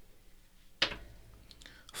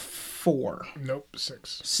 4. Nope,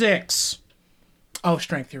 6. 6. Oh,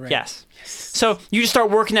 strength, you're right. Yes. So you just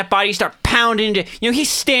start working that body, you start pounding into, he's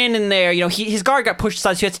standing there, his guard got pushed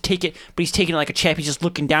aside, so he has to take it, but he's taking it like a champ. He's just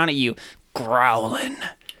looking down at you, growling.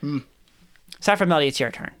 Saffron Melody, it's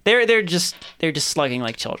your turn. They're just slugging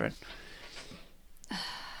like children. Do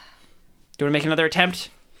you want to make another attempt?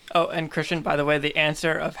 Oh, and Christian, by the way, the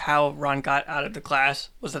answer of how Ron got out of the class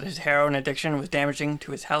was that his heroin addiction was damaging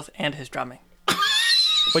to his health and his drumming.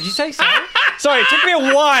 What'd you say? Sorry, it took me a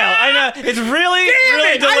while. I know it's really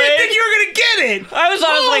delayed. I didn't think you were gonna get it.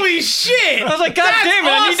 Holy shit! I was like, God That's damn it!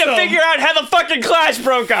 I need to awesome. figure out how the fucking class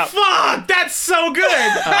broke up. Fuck, that's so good.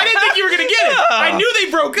 I didn't think you were gonna get it. I knew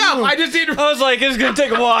they broke up. I just didn't. I was like, it's gonna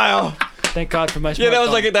take a while. Thank God for my smartphone. Yeah, that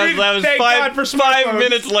was like that was Thank God for five smartphones.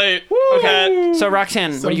 minutes late. Okay. So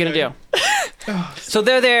Roxanne, what are you good. gonna do? So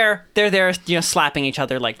they're there, slapping each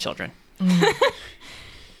other like children.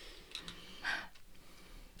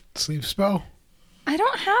 Sleep spell? I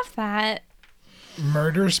don't have that.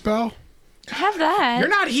 Murder spell? I have that. You're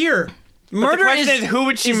not here. Murder question is who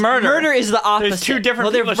would she murder? Murder is the opposite. There's two different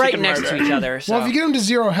Well, they're people she right can next murder. to each other. So. Well, if you get him to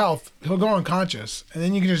 0 health, he'll go unconscious, and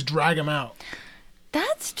then you can just drag him out.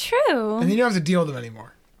 That's true. And then you don't have to deal with him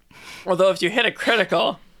anymore. Although if you hit a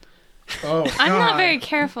critical, Oh, I'm not God. very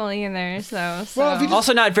careful either, so. Well, if you just-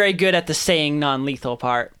 also not very good at the saying non-lethal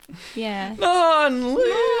part. Yeah.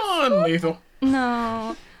 Non-lethal.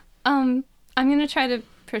 No. I'm gonna try to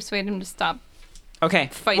persuade him to stop. Okay,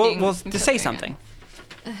 Fighting Well, each to say other. something.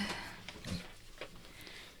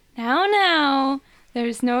 Now,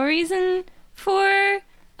 there's no reason for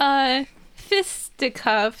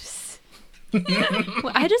fisticuffs.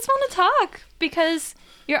 Well, I just want to talk because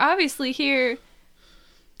you're obviously here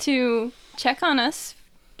to check on us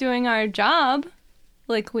doing our job,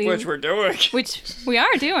 like which we're doing. which we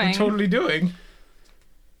are doing. Totally doing.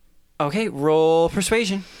 Okay, roll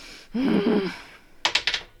persuasion.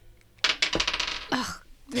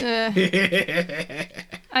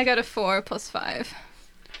 I got a 4 + 5.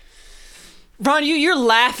 Ron, you're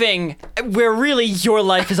laughing where really your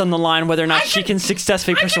life is on the line whether or not she can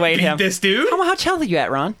successfully persuade Beat him. this dude. How much health are you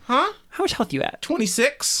at, Ron? Huh? How much health are you at?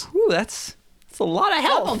 26. Ooh, that's a lot of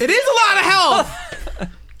health. It is a lot of health.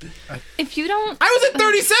 If you don't, I was at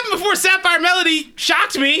 37 before Sapphire Melody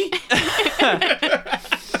shocked me.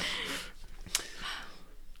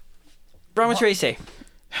 Ron, what's your AC?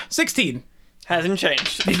 16. Hasn't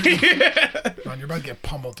changed. Ron, you're about to get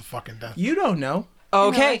pummeled to fucking death. You don't know. I'm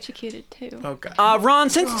Okay. electrocuted too. Oh, God. Ron,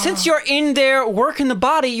 since you're in there working the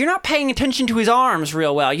body, you're not paying attention to his arms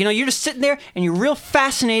real well. You know, you're just sitting there and you're real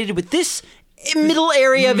fascinated with this middle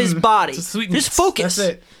area of his body. it's a sweet Just meats. focus. That's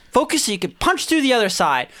it. Focus so you can punch through the other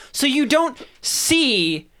side. So you don't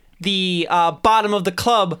see the bottom of the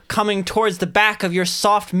club coming towards the back of your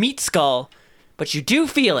soft meat skull, but you do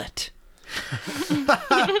feel it.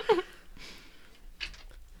 I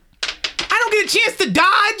don't get a chance to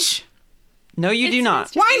dodge. No, you do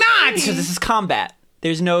not. Why not? Because this is combat.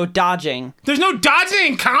 There's no dodging. There's no dodging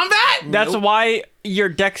in combat? That's why your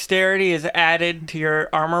dexterity is added to your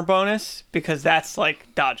armor bonus, because that's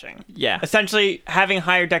like dodging. Yeah. Essentially, having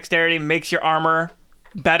higher dexterity makes your armor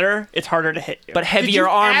better. It's harder to hit you. But Did heavier you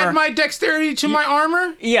armor. add my dexterity to my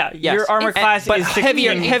armor? yeah, Yes. your armor class but is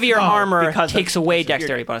heavier 16. armor because of- takes away because of your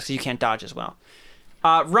dexterity bonus, so you can't dodge as well.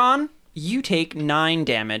 Ron, you take 9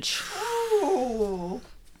 damage.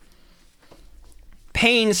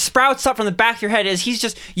 Pain sprouts up from the back of your head as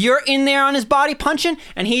you're in there on his body punching,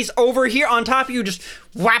 and he's over here on top of you just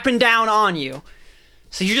whapping down on you.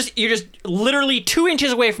 So you're just literally 2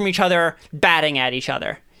 inches away from each other, batting at each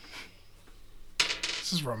other.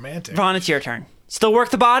 This is romantic. Ron, it's your turn. Still work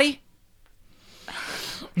the body?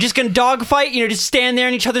 You're just gonna dogfight? Just stand there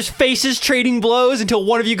in each other's faces, trading blows until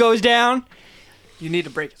one of you goes down? You need to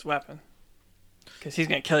break his weapon, because he's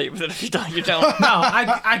gonna kill you with it if you don't. You don't. No,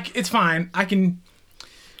 I it's fine. I can.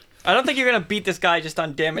 I don't think you're gonna beat this guy just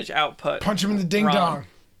on damage output. Punch him in the ding Wrong.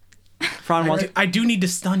 dong. Ron wants I do need to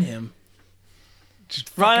stun him.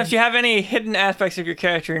 Just Ron, fucking if you have any hidden aspects of your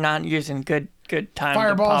character you're not using, good time to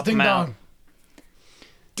fireballs, pop ding them out. dong.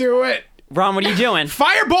 Do it. Ron, what are you doing?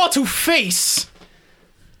 Fireball to face.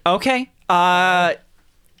 Okay. Are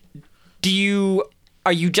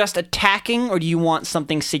you just attacking, or do you want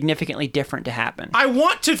something significantly different to happen? I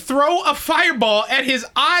want to throw a fireball at his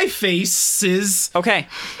eye faces Okay.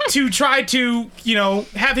 to try to,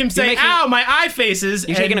 have him say, making- "Ow, my eye faces."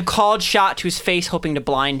 You're taking a called shot to his face, hoping to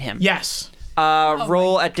blind him. Yes.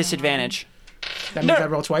 Roll at disadvantage. That means I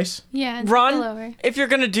roll twice. Yeah, it's Ron, lower. if you're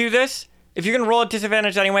gonna do this, if you're gonna roll at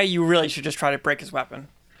disadvantage anyway, you really should just try to break his weapon.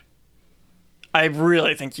 I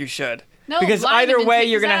really think you should. No, Because blind him either and way, take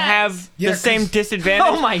you're his gonna eyes. have Yeah, the same 'cause- disadvantage.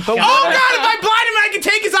 Oh my but God. Oh God! If I blind him, I can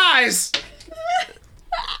take his eyes.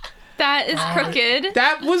 That is crooked.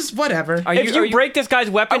 That was whatever. If you break this guy's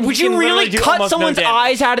weapon, Would he you can really literally do cut almost no someone's damage.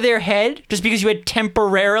 eyes out of their head just because you had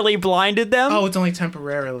temporarily blinded them? Oh, it's only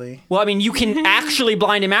temporarily. Well, I mean, you can actually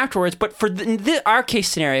blind him afterwards, but for our case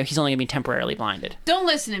scenario, he's only going to be temporarily blinded. Don't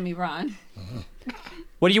listen to me, Ron.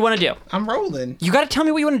 What do you want to do? I'm rolling. You got to tell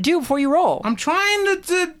me what you want to do before you roll. I'm trying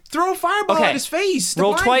to throw a fireball Okay. at his face. to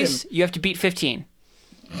Roll blind twice. him. You have to beat 15.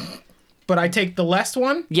 But I take the last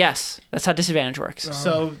one. Yes, that's how disadvantage works.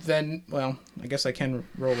 So then, well, I guess I can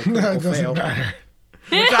roll a That critical doesn't fail. matter.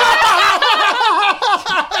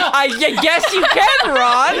 I guess you can,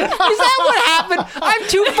 Ron. Is that what happened? I'm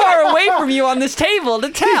too far away from you on this table to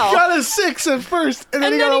He tell. got a 6 at first, and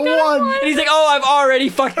then he got a 1. And he's like, "Oh, I've already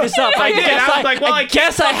fucked this up. I did. guess I was like, well, I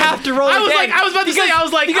guess I have to roll I was again." like, I was about to say, I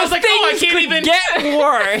was like, because oh, I things can't could even. get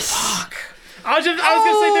worse. I was gonna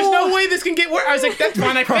say, there's no way this can get worse. I was like, that's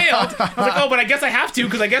fine, I failed. I was like, oh, but I guess I have to,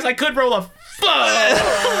 because I guess I could roll a fuck.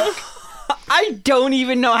 I don't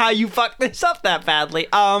even know how you fucked this up that badly.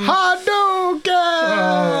 Hadouken!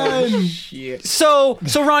 Shit. So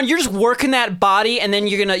Ron, you're just working that body, and then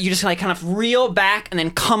you're just like kind of reel back, and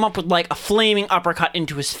then come up with like a flaming uppercut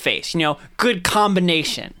into his face. You know, good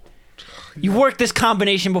combination. You worked this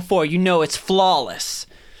combination before. You know it's flawless.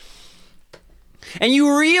 And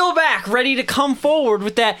you reel back, ready to come forward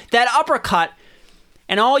with that uppercut,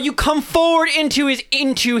 and all you come forward into is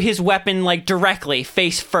into his weapon, like directly,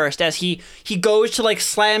 face first, as he goes to like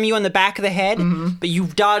slam you on the back of the head, but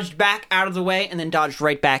you've dodged back out of the way and then dodged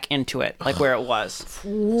right back into it, like where it was.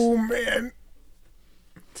 Oh, man.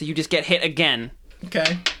 So you just get hit again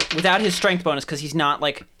Okay. without his strength bonus because he's not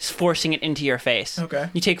like forcing it into your face. Okay.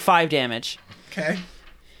 You take 5 damage Okay.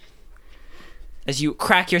 as you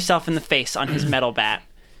crack yourself in the face on his metal bat.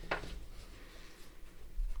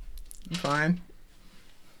 Fine.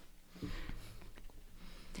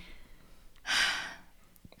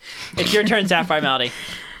 It's your turn, Sapphire Melody.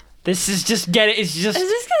 This is just It's just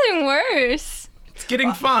getting worse. It's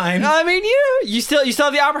getting fine. I mean, you still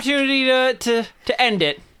have the opportunity to end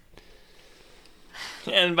it.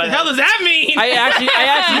 And by What the hell does that mean? I actually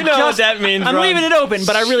you know what just, that means, I'm Ron. leaving it open,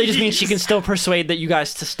 but I really just mean she can still persuade that you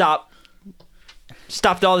guys to stop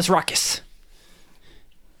all this ruckus.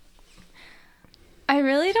 I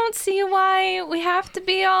really don't see why we have to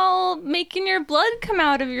be all making your blood come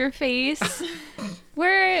out of your face.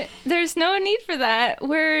 There's no need for that.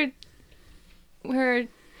 We're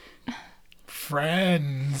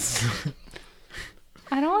Friends.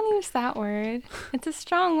 I don't want to use that word. It's a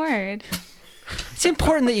strong word. It's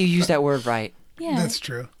important that you use that word right. Yeah. That's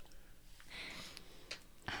true.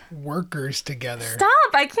 Workers together. Stop!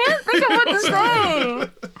 I can't think of what to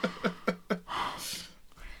say.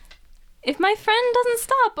 If my friend doesn't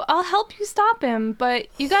stop, I'll help you stop him, but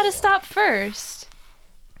you gotta stop first.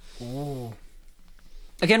 Ooh.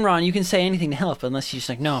 Again, Ron, you can say anything to help unless you're just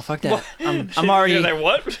like, no, fuck that. I'm already... You're like,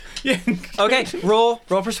 what? Yeah. Okay, roll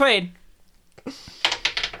persuade.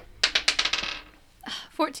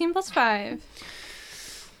 14 plus 5.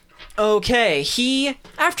 Okay, he,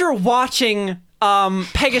 after watching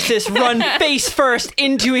Pegasus run face first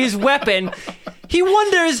into his weapon, he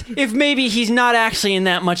wonders if maybe he's not actually in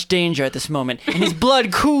that much danger at this moment, and his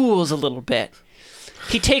blood cools a little bit.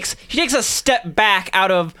 He takes a step back out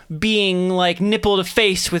of being like nipple to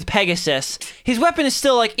face with Pegasus. His weapon is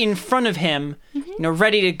still like in front of him,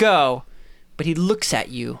 ready to go, but he looks at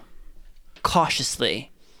you cautiously.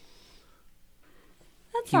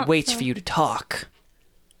 That's He not waits so- for you to talk.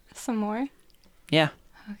 Some more. Yeah.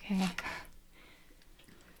 Okay.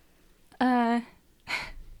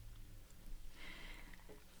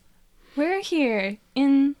 We're here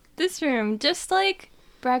in this room, just like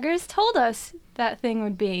Braggers told us that thing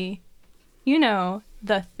would be. You know,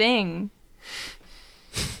 the thing.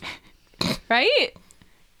 Right?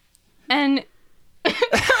 And don't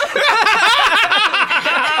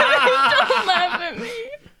laugh at me.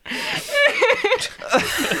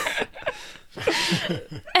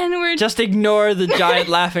 And we're Just ignore the giant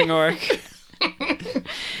laughing orc.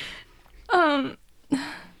 I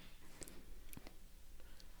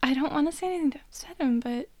don't want to say anything to upset him,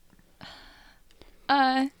 but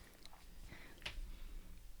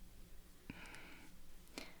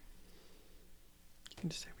You can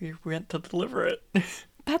just say we went to deliver it.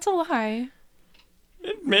 that's a lie.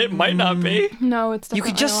 It might not be. No, it's You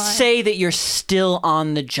definitely could just a lie. say that you're still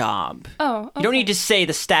on the job. Oh, okay. You don't need to say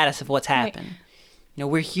the status of what's happened. You know,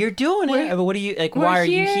 we're here doing it. But what are you like? We're Why are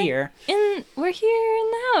you here? We're here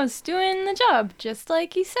in the house doing the job, just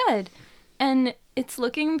like he said, and it's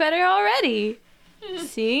looking better already.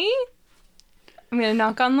 See? I'm gonna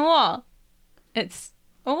knock on the wall. It's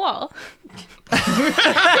a wall.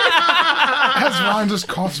 As Ron just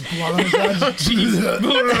coughs blood on his hands.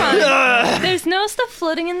 There's no stuff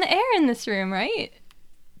floating in the air in this room, right?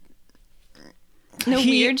 No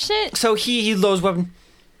weird shit. So he lowers weapon.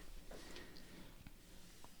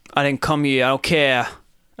 I didn't come here. I don't care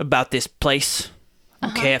about this place. I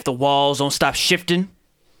don't care if the walls don't stop shifting.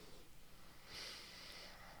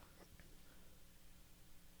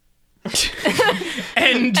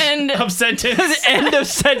 of sentence. End of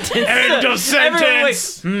sentence. End of Everyone, wait,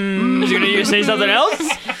 sentence. is you gonna say something else?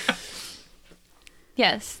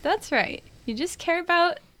 Yes, that's right. You just care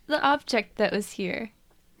about the object that was here.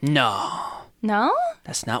 No, No?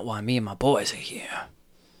 that's not why me and my boys are here.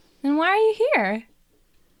 Then why are you here?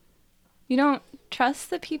 You don't trust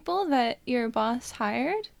the people that your boss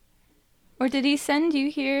hired? Or did he send you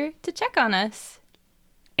here to check on us?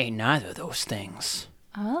 Ain't neither of those things.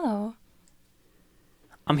 Oh.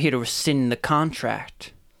 I'm here to rescind the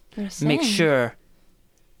contract. Rescind. Make sure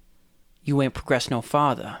you ain't progressed no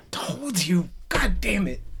farther. Told you. God damn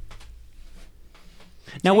it.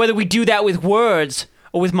 Now, whether we do that with words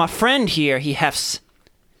or with my friend here, he hefts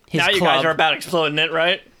his Now club. you guys are about exploding it,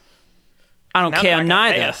 right? I don't Now care they're not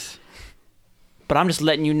gonna pay neither. us. But I'm just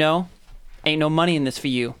letting you know, ain't no money in this for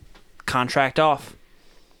you. Contract off.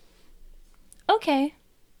 Okay.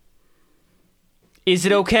 Is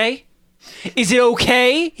it okay? Is it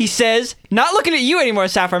okay? He says, not looking at you anymore,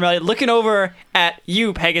 Sapphire Melody, looking over at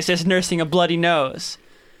you, Pegasus, nursing a bloody nose.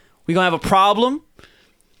 We gonna have a problem?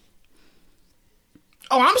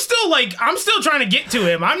 Oh, I'm still trying to get to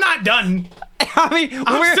him. I'm not done. I mean,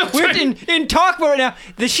 still we're trying- in talk mode right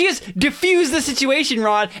now. She has diffused the situation,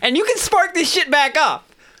 Ron, and you can spark this shit back up.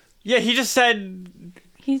 Yeah, he just said,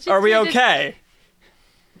 He's just "Are we here to- okay?"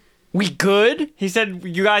 We good? He said,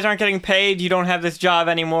 "You guys aren't getting paid. You don't have this job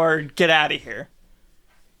anymore. Get out of here."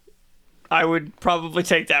 I would probably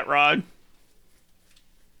take that, Rod.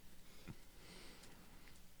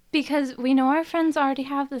 Because we know our friends already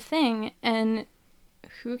have the thing, and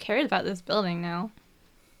who cares about this building now?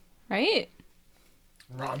 Right?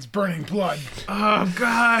 Ron's burning blood. Oh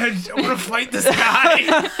God, I want to fight this guy.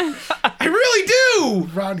 I really do.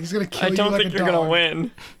 Ron, he's gonna kill I you don't like think a you're dog. gonna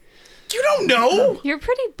win. You don't know. You're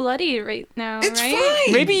pretty bloody right now, It's right?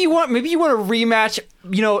 fine. Maybe you want a rematch,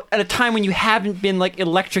 at a time when you haven't been like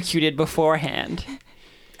electrocuted beforehand.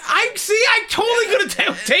 I totally could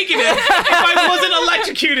have taken it if I wasn't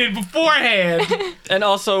electrocuted beforehand. And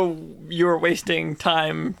also, you were wasting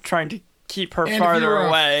time trying to keep her And if farther you were a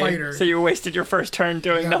away. fighter. So you wasted your first turn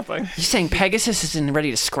doing nothing. You saying Pegasus isn't ready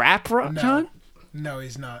to scrap, John? No,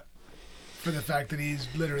 he's not. For the fact that he's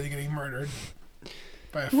literally getting murdered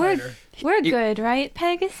by a We're, fighter. we're good, right,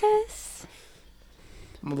 Pegasus?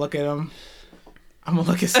 I'm gonna look at him. I'm gonna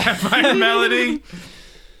look at Sapphire Melody.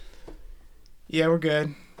 Yeah, we're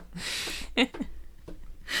good.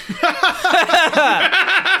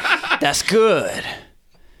 That's good.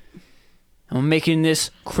 I'm making this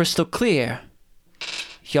crystal clear.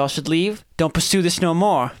 If y'all should leave, don't pursue this no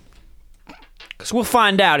more. Because we'll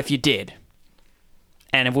find out if you did.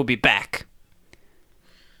 And we'll be back.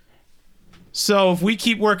 So if we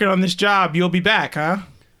keep working on this job, you'll be back, huh?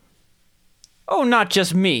 Oh, not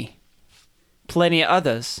just me. Plenty of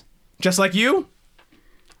others. Just like you?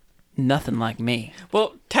 Nothing like me.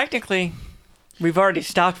 Well, technically, we've already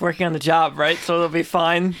stopped working on the job, right? So it'll be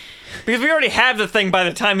fine. Because we already have the thing by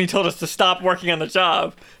the time he told us to stop working on the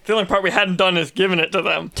job. The only part we hadn't done is given it to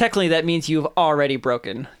them. Technically, that means you've already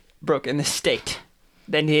broken the state.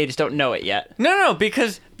 Then they just don't know it yet. No,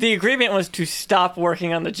 because the agreement was to stop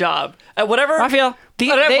working on the job. At whatever... Raphael,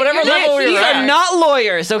 whatever level we these were are at. not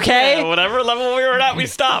lawyers, okay? Yeah, whatever level we were at, we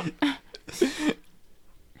stopped.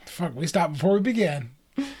 Fuck, we stopped before we began.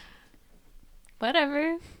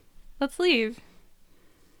 Whatever. Let's leave.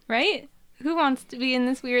 Right? Who wants to be in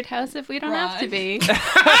this weird house if we don't have to be?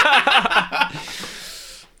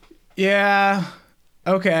 Yeah.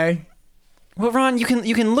 Okay. Well, Ron, you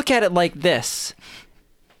can look at it like this.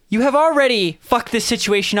 You have already fucked this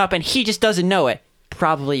situation up, and he just doesn't know it.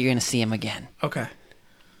 Probably you're gonna see him again. Okay.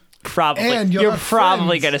 Probably. And you'll you're have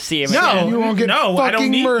probably friends. gonna see him No, again. You won't get no, I don't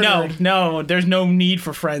fucking need. murdered. No, there's no need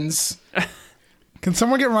for friends. Can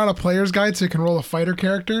someone get Ron a player's guide so he can roll a fighter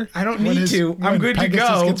character? I don't when need to. I'm when good to Pegasus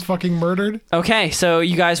go. gets fucking murdered? Okay, so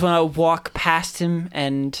you guys want to walk past him,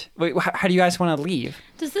 and wait, how do you guys want to leave?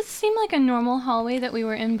 Does this seem like a normal hallway that we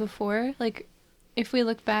were in before? Like, if we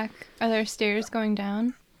look back, are there stairs going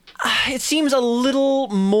down? It seems a little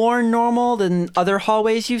more normal than other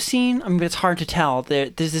hallways you've seen. I mean, it's hard to tell.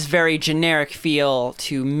 There's this very generic feel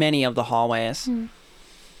to many of the hallways.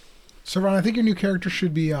 So, Ron, I think your new character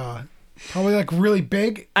should be probably like really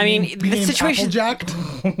big. I mean, and be the named situation- Applejacked.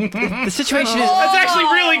 The situation is. That's actually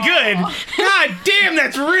really good. God damn,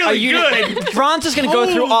 that's really good. Ron's just gonna go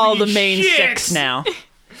through all the Holy main shit. 6 now.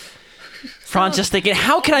 Ron's just thinking,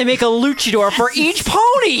 how can I make a luchador for each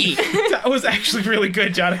pony? That was actually really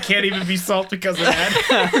good, John. I can't even be salt because of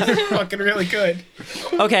that. It's fucking really good.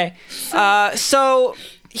 Okay, so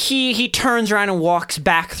he turns around and walks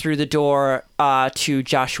back through the door to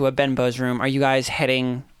Joshua Benbow's room. Are you guys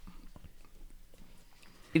heading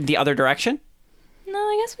the other direction? No,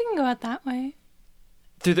 I guess we can go out that way.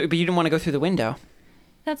 But you didn't want to go through the window.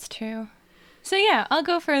 That's true. So yeah, I'll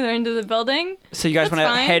go further into the building. So you guys That's want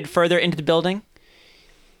to fine. head further into the building?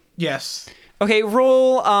 Yes. Okay,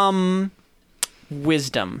 roll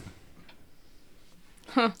wisdom.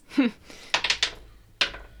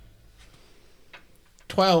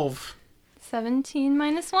 12. 17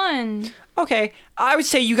 minus 1. Okay, I would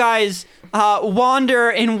say you guys wander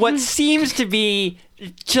in what seems to be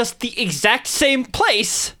just the exact same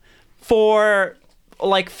place for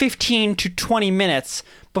like 15 to 20 minutes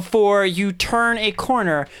before you turn a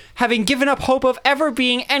corner, having given up hope of ever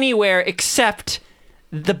being anywhere except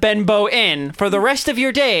the Benbow Inn for the rest of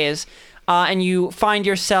your days, and you find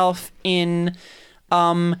yourself in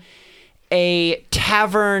a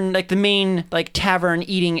tavern, like the main like tavern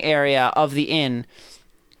eating area of the inn.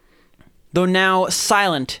 Though now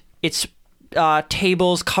silent, its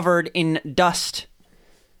tables covered in dust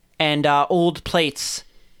and old plates.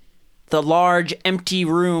 The large empty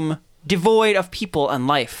room devoid of people and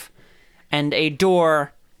life, and a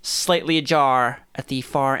door slightly ajar at the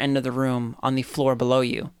far end of the room on the floor below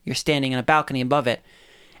you. You're standing in a balcony above it,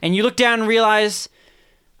 and you look down and realize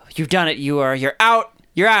you've done it. You're out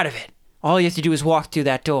of it. All you have to do is walk through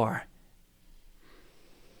that door.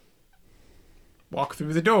 Walk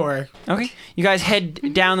through the door. Okay. You guys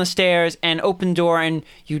head down the stairs and open the door, and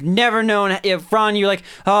you'd never known if Ron, you're like,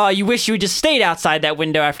 oh, you wish you had just stayed outside that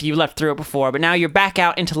window after you left through it before, but now you're back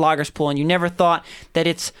out into Logger's Pool, and you never thought that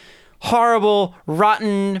its horrible,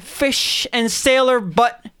 rotten fish and sailor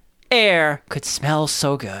butt air could smell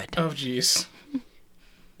so good. Oh, jeez.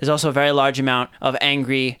 There's also a very large amount of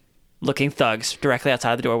angry-looking thugs directly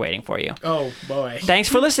outside the door waiting for you. Oh, boy. Thanks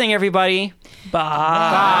for listening, everybody.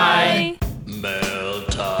 Bye. Bye.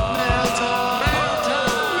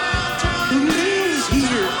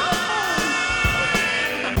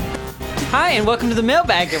 Hi, and welcome to the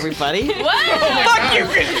mailbag, everybody. Fuck you,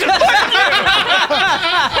 Christian.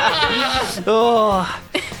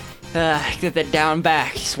 Get that down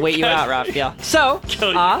back. Just wait you out, Raphael. So,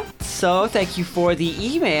 thank you for the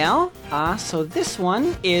email. So this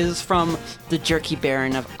one is from the Jerky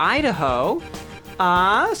Baron of Idaho.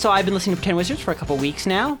 So I've been listening to Pretend Wizards for a couple weeks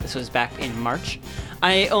now. This was back in March.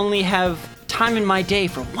 I only have time in my day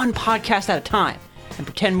for one podcast at a time, and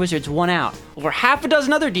Pretend Wizards won out over half a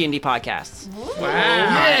dozen other D&D podcasts. Wow.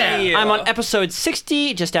 Yeah. I'm on episode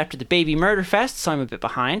 60, just after the Baby Murder Fest, so I'm a bit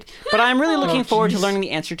behind. But I'm really looking forward to learning the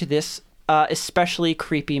answer to this especially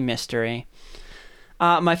creepy mystery.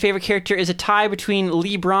 My favorite character is a tie between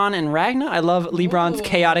Lebron and Ragna. I love Lebron's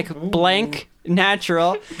chaotic blank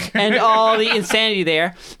natural and all the insanity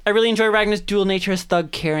there. I really enjoy Ragna's dual nature as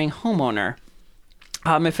thug-carrying homeowner.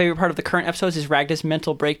 My favorite part of the current episodes is Ragna's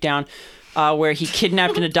mental breakdown, where he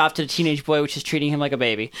kidnapped and adopted a teenage boy, which is treating him like a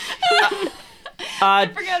baby. I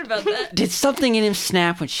forgot about that. Did something in him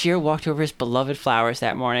snap when Shira walked over his beloved flowers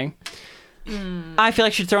that morning? I feel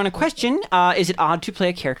like I should throw in a question. Is it odd to play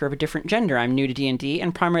a character of a different gender? I'm new to D&D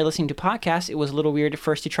and primarily listening to podcasts. It was a little weird at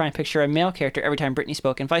first to try and picture a male character every time Brittany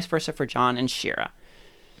spoke, and vice versa for John and Shira.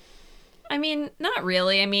 I mean, not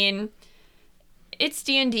really. I mean, it's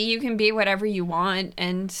D&D. You can be whatever you want,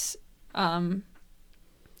 and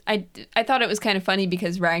I thought it was kind of funny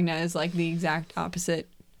because Ragna is like the exact opposite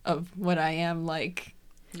of what I am. Like,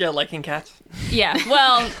 Yeah, liking cats. yeah,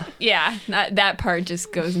 well, yeah, that part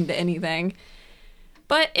just goes into anything.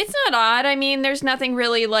 But it's not odd. I mean, there's nothing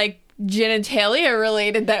really like genitalia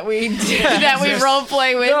related that we role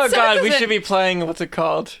play with. Oh so it God, we doesn't- should be playing. What's it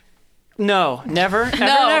called? No, never, ever,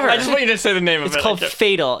 No, never. I just want you to say the name of It's it. called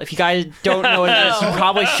Fatal. If you guys don't know what it is, you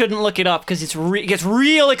probably shouldn't look it up because it gets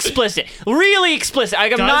real explicit, really explicit. I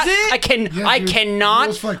dude, cannot.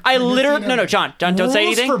 rules for I literally pregnancy no, John, don't say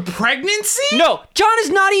Rules anything. for pregnancy? No, John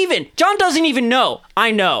is not even. John doesn't even know.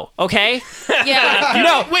 I know. Okay. Yeah.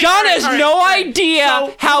 No, Wait, John all right, has all right, no all right. idea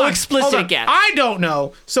So, how hold on, explicit hold on. it gets. I don't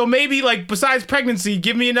know. So maybe, like, besides pregnancy,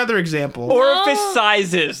 give me another example. Orifice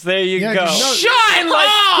sizes. There you Yeah, go. no. Shut in up!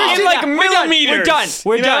 like, in like millimeters. We're done.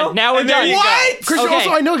 We're you know? done. Now we're And there done. you go. What? Christian, Okay.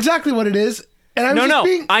 also, I know exactly what it is. And I'm No, just no.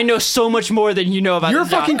 being... I know so much more than you know about You're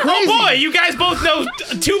this, John. fucking crazy. Oh boy, you guys both know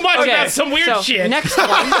too much Okay, about some weird so shit. Next one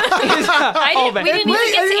is We didn't even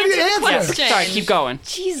Wait, get I to didn't answer the answer. question. Sorry, keep going.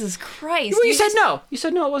 Jesus Christ. Well, you said just- no. You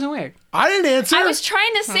said no. It wasn't weird. I didn't answer. I was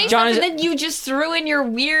trying to say John something, is- then you just threw in your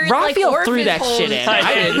weird, Raphael like, threw that orifice shit holes. in.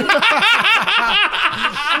 I didn't.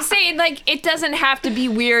 I'm saying, like, it doesn't have to be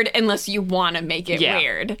weird unless you want to make it Yeah.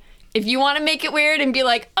 weird. If you want to make it weird and be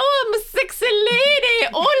like, oh, I'm a sexy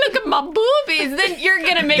lady. Oh, look at my boobies. Then you're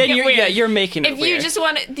going to make Then it you're, weird. yeah, you're making it if weird. you just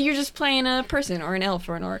want to, you're just playing a person or an elf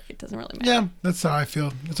or an orc. It doesn't really matter. Yeah, that's how I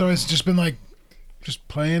feel. It's always just been like, Just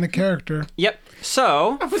playing a character. Yep.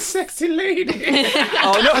 So, I'm a sexy lady.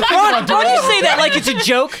 oh no, Ron, you say that like it's a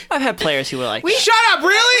joke. I've had players who were like, Shut up,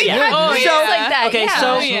 really? yeah. Oh, So, yeah. like that. okay, yeah.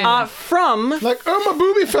 so yeah. from Like, oh,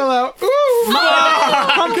 my boobie fell out.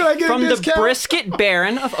 Ooh. Can I get from a the discount? Brisket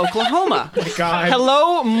Baron of Oklahoma. God.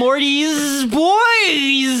 Hello, Morty's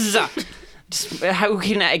boys. How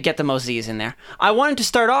can I get the most Z's in there? I wanted to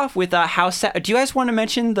start off with how sad. Do you guys want to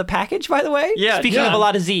mention the package, by the way? Yeah, Speaking yeah. of a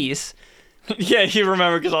lot of Z's. Yeah, you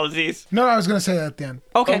remember because all of these. No, I was going to say that at the end.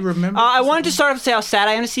 Okay. Oh, remember I wanted to start off and say how sad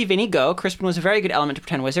I am to see Vinny go. Crispin was a very good element to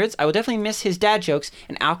Pretend Wizards. I will definitely miss his dad jokes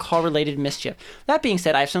and alcohol-related mischief. That being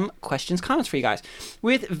said, I have some questions, comments for you guys.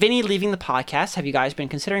 With Vinny leaving the podcast, have you guys been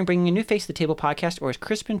considering bringing a new face to the table podcast, or is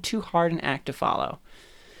Crispin too hard an act to follow?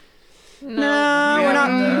 No, we're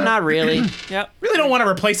not really. Yep. Really don't want to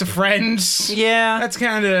replace a friend. Yeah. That's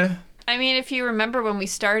kind of... I mean, if you remember when we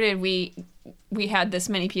started, we had this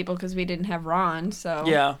many people because we didn't have Ron. So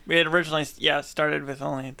Yeah, we had originally started with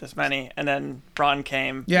only this many, and then Ron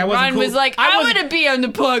came. Yeah, it wasn't Ron cool. was like, I want to be on the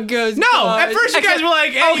podcast. No, at first you guys were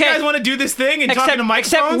like, hey, okay. you guys want to do this thing and talking to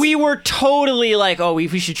microphones? Except we were totally like, oh, we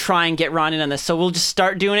should try and get Ron in on this. So we'll just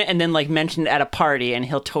start doing it and then like mention it at a party, and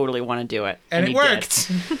he'll totally want to do it. And it he worked.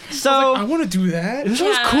 did. So I want to do that. this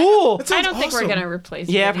was Yeah. cool. That I sounds don't think we're awesome. gonna replace.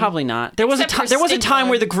 Yeah, Vinny. probably not. There was Except for there was a Stink time Bug.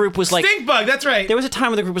 where the group was like Stink bug, that's right. there was a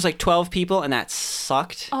time where the group was like 12 people, and that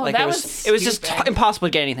sucked. Oh, like that it was it was just stupid. impossible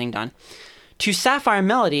to get anything done. To Sapphire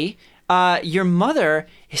Melody, your mother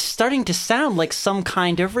is starting to sound like some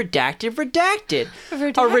kind of redacted. A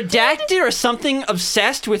redacted or something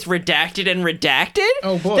obsessed with redacted and redacted?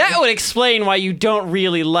 Oh, boy. That would explain why you don't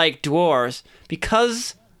really like dwarves.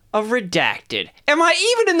 Because of redacted. Am I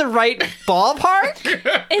even in the right ballpark?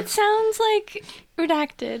 It sounds like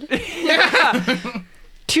redacted.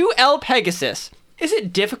 To L. Pegasus, is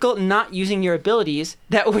it difficult not using your abilities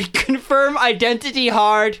that would confirm identity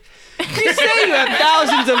hard? You say you have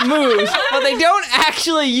thousands of moves, but they don't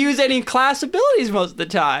actually use any class abilities most of the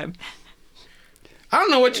time. I don't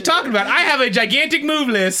know what you're talking about. I have a gigantic move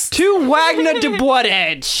list. To Wagner de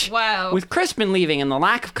Boisdedge. Wow. With Crispin leaving and the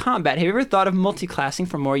lack of combat, have you ever thought of multiclassing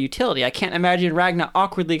for more utility? I can't imagine Ragnar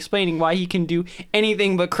awkwardly explaining why he can do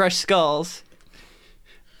anything but crush skulls.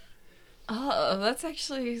 Oh, that's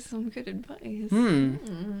actually some good advice.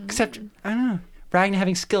 Except, I don't know, Ragnar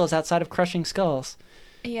having skills outside of crushing skulls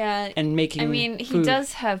Yeah. and making I mean, he food.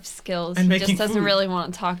 does have skills. And He making just doesn't food. really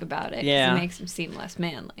want to talk about it. 'Cause Yeah. It makes him seem less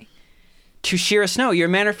manly. To Shira Snow, your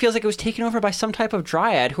manor feels like it was taken over by some type of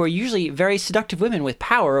dryad who are usually very seductive women with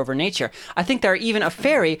power over nature. I think there are even a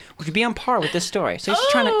fairy which would be on par with this story. So he's just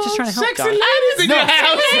trying to help Sexy John. ladies in your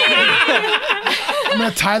house. I'm going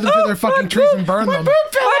to tie them to their fucking trees and burn them.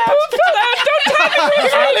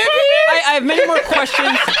 I have many more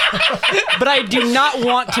questions, but I do not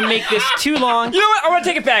want to make this too long. You know what? I want to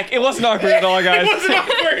take it back. It wasn't awkward at all, guys. Wasn't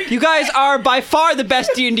awkward. You guys are by far the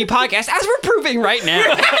best D&D podcast, as we're proving right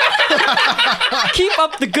now. Keep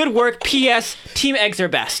up the good work. P.S. Team Eggs are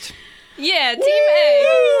best. Yeah, Team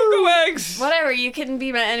A. Go eggs. Whatever, you can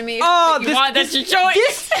be my enemy if Oh, you this- want. That's your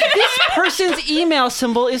choice. This person's email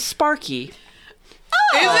symbol is Sparky.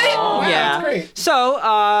 Is it? Wow, Yeah. that's great. So,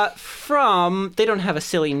 they don't have a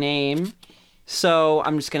silly name, so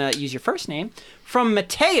I'm just gonna use your first name. From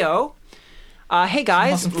Mateo. Hey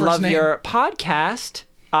guys, Awesome first love name. your podcast.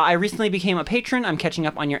 I recently became a patron. I'm catching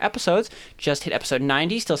up on your episodes. Just hit episode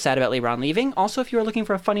 90. Still sad about LeBron leaving. Also, if you are looking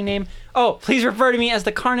for a funny name, please refer to me as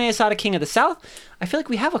the Carne Asada King of the South. I feel like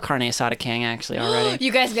we have a Carne Asada King actually already.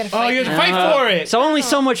 You guys gotta Oh, fight. you have to fight for it. So only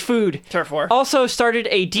so much food. Turf war. Also started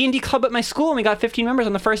a D&D club at my school, and we got 15 members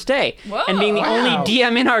on the first day. Whoa. And being the Wow. only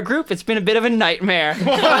DM in our group, it's been a bit of a nightmare. We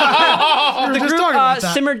were The just group talking about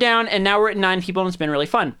that. simmered down, and now we're at 9 people, and it's been really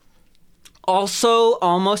fun. Also,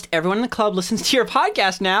 almost everyone in the club listens to your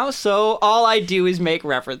podcast now, so all I do is make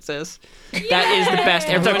references. That is the best.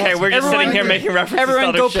 It's okay. We're just sitting here making references to Everyone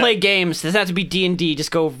other go shit. play games. It doesn't have to be D&D. Just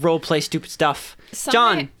go role play stupid stuff.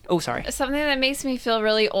 John. Oh, sorry. Something that makes me feel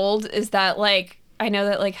really old is that, like, I know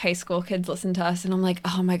that, like, high school kids listen to us, and I'm like,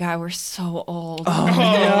 oh my god, we're so old. Oh,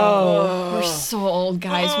 no. We're so old,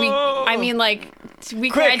 guys. I mean, like, we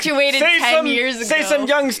graduated 10 years ago. Say some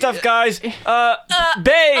young stuff, guys. Bay.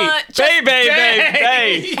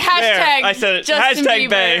 Bay. Hashtag There, I said it. Justin Hashtag Bieber.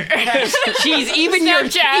 Bay. Jeez, even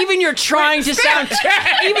Snapchat. you're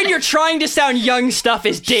trying to sound young stuff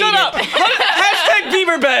is dated. Shut up. Hashtag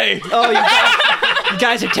Beaver Bay. Oh, you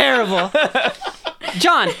guys are terrible.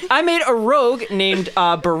 John, I made a rogue named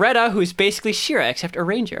Beretta, who's basically Shira, except a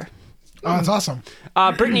ranger. Oh, that's awesome.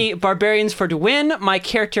 Brittany, Barbarians for to win. My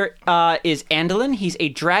character is Andalin. He's a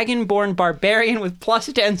dragon-born barbarian with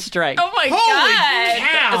 +10 strength. Oh my Holy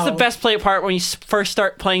god. cow. That's the best play part when you first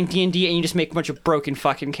start playing D&D and you just make a bunch of broken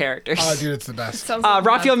fucking characters. Oh, dude, it's the best. Sounds like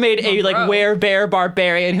Raphael made a like bro. werebear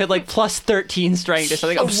barbarian who had like plus 13 strength or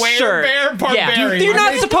something absurd. werebear barbarian. Yeah, you're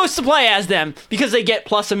not supposed to play as them because they get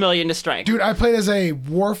plus 1,000,000 to strength. Dude, I played as a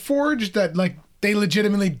Warforged that, like, they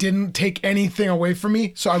legitimately didn't take anything away from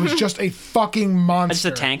me, so I was just a fucking monster.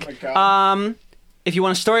 Just a tank. Oh my God. If you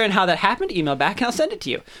want a story on how that happened, email back and I'll send it to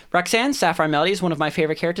you. Roxanne, Sapphire Melody, is one of my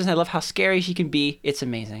favorite characters, and I love how scary she can be. It's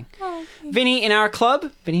amazing. Vinny, in our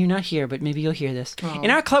club, Vinny, you're not here, but maybe you'll hear this.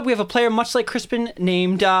 In our club, we have a player much like Crispin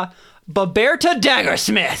named Baberta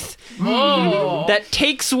Daggersmith that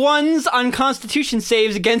takes ones on Constitution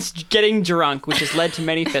saves against getting drunk, which has led to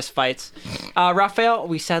many fistfights. Raphael,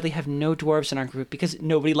 we sadly have no dwarves in our group because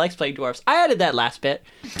nobody likes playing dwarves. I added that last bit.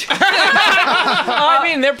 I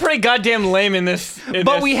mean, they're pretty goddamn lame in this.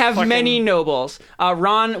 But we have many nobles.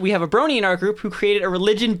 Ron, we have a brony in our group who created a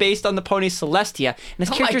religion based on the pony Celestia, and his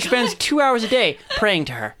character spends 2 hours a day praying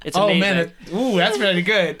to her. It's Oh amazing. man, ooh, that's really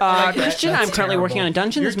good. Christian, I'm currently working on a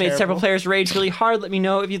dungeon that's made several terrible. players rage really hard. Let me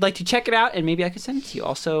know if you'd like to check it out, and maybe I could send it to you.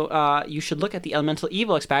 Also, you should look at the Elemental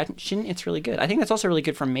Evil expansion. It's really good. I think that's also really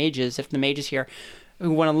good for mages. If the mages here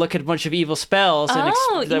who want to look at a bunch of evil spells and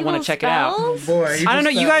they want to check it out. Boy, I don't know.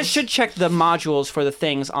 You guys should check the modules for the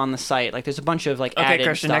things on the site. Like, there's a bunch of like Okay, added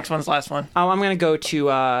Christian, stuff. next one's last one. Oh, I'm gonna go to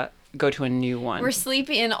a new one. We're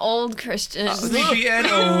sleepy and old Christians. Sleepy and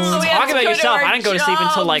We old. have Talk to about go to yourself. our I didn't go to sleep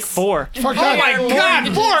until like jobs. 4. Fuck that. Oh my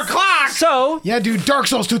God, 4 o'clock. So Yeah, dude, Dark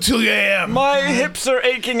Souls 2 till you am. My hips are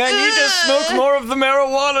aching. I need to smoke more of the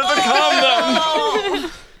marijuana to calm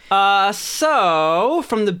them. So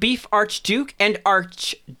from the Beef Archduke and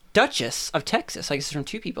Archduchess of Texas. I guess it's from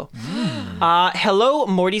 2 people. Hello,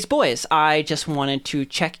 Morty's boys. I just wanted to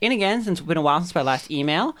check in again since it's been a while since my last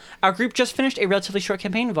email. Our group just finished a relatively short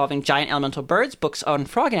campaign involving giant elemental birds, books on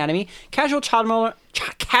frog anatomy, casual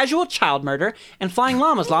child murder, and flying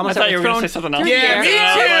llamas. Llamas I thought that you were were going to thrown say something else. Yeah, me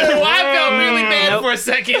too. I felt really bad for a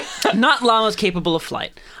second. not llamas capable of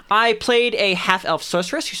flight. I played a half-elf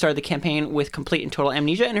sorceress who started the campaign with complete and total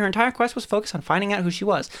amnesia, and her entire quest was focused on finding out who she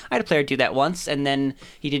was. I had a player do that once, and then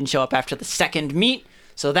he didn't show up after the second meet,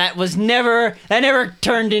 so that never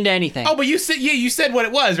turned into anything. Oh, but you said what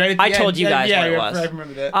it was, right? at the I end. told you guys what it yeah, was. I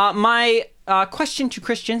remember that. My question to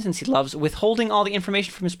Christian, since he loves withholding all the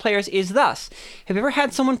information from his players, is thus: have you ever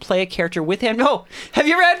had someone play a character with have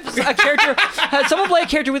you ever had someone play a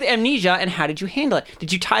character with amnesia, and how did you handle it?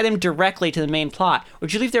 Did you tie them directly to the main plot, or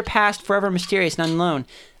did you leave their past forever mysterious and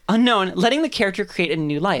unknown, letting the character create a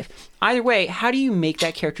new life? Either way, how do you make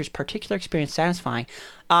that character's particular experience satisfying?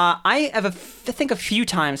 I have I think a few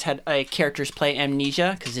times had characters play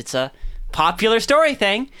amnesia because it's a popular story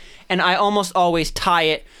thing, and I almost always tie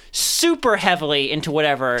it super heavily into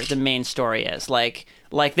whatever the main story is. Like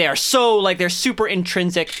they're super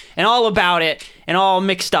intrinsic and all about it and all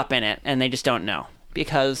mixed up in it, and they just don't know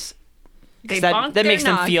because that makes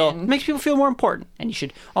makes people feel more important, and you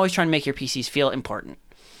should always try and make your PCs feel important.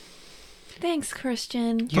 Thanks,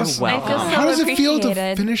 Christian. You're welcome. I feel so How does it feel to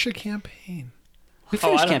appreciated. finish a campaign? We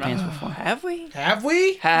finished I don't campaigns know. before. Have we? Have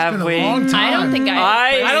we? Have Been a we? long time. I don't think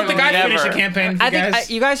I I don't think I Never. finished a campaign. I think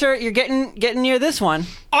you guys you're getting near this one.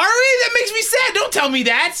 Are we? That makes me sad. Don't tell me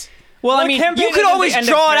that. Well, I Well, mean, campaign you could isn't the always end of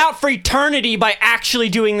draw it it. out for eternity by actually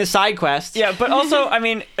doing the side quests. Yeah, but also, I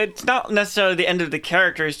mean, it's not necessarily the end of the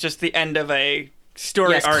character. It's just the end of a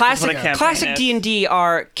story Yes, arc. is what a campaign classic is. D&D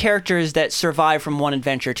are characters that survive from one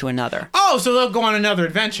adventure to another. Oh, so they'll go on another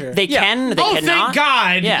adventure. They can, they oh, cannot. thank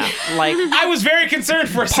God. Yeah, like I was very concerned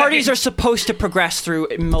for a parties second. are supposed to progress through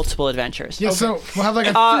multiple adventures. Yeah, so we'll have like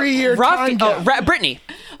a 3-year time gap. Brittany,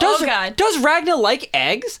 does, Oh, God. does Ragnar like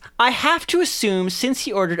eggs? I have to assume since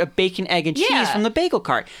he ordered a bacon, egg, and cheese Yeah. from the bagel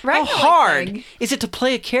cart. Ragnar How likes hard egg. is it to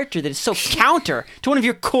play a character that is so counter to one of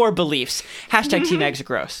your core beliefs? Hashtag Team Eggs are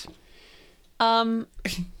gross. No,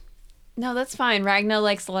 that's fine. Ragnar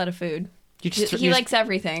likes a lot of food. He likes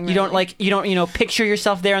everything. You don't really. you don't picture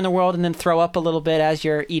yourself there in the world and then throw up a little bit as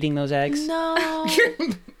you're eating those eggs. No.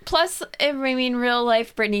 Plus, I mean, real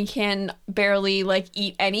life Brittany can barely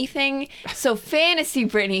eat anything. So fantasy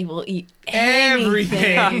Brittany will eat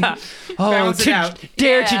anything. everything. Balance it out.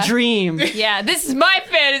 Dare Yeah. to dream. Yeah, this is my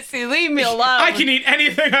fantasy. Leave me alone. I can eat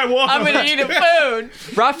anything I want. I'm gonna eat a food.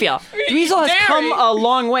 Raphael, Dweezil has Dairy. come a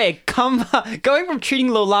long way. Going from treating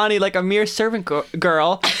Lolani like a mere servant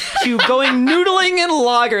girl to going noodling in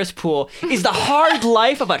Logger's Pool. Is the hard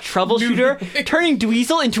life of a troubleshooter turning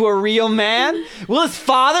Dweezil into a real man? Will his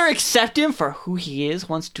father accept him for who he is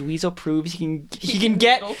once Dweezil proves he can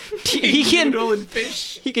Noodle and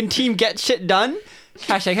fish. team get shit done?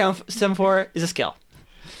 Hashtag 74 is a skill.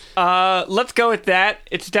 Let's go with that.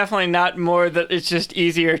 It's definitely not more that it's just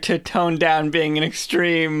easier to tone down being an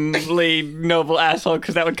extremely noble asshole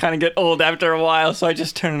because that would kind of get old after a while, so I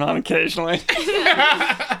just turn it on occasionally.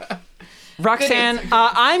 Roxanne,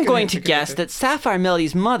 I'm going to guess that Sapphire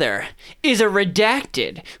Melody's mother is a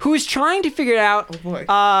redacted who is trying to figure it out. boy.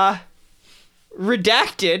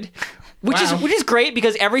 Redacted, which is great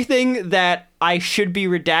because everything that I should be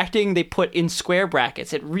redacting, they put in square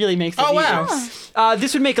brackets. It really makes it easier. Wow.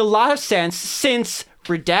 This would make a lot of sense since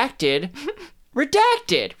redacted.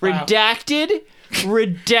 Redacted. You're like,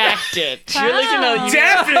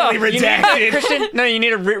 Definitely redacted. Christian, no, you need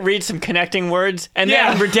to read some connecting words and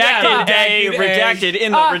Yeah. then redacted Yeah, redacted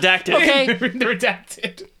in the redacted. Okay.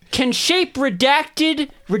 Redacted. Can shape redacted,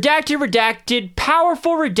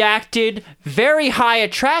 powerful redacted, very high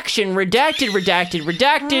attraction, redacted,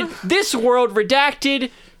 this world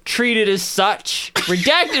redacted, treated as such.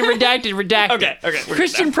 Redacted. Okay, we're good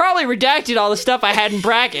Christian probably redacted all the stuff I had in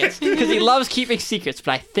brackets because he loves keeping secrets,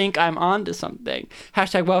 but I think I'm onto something.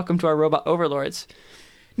 # welcome to our robot overlords.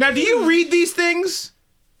 Now, do you read these things?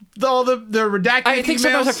 All the redacted I think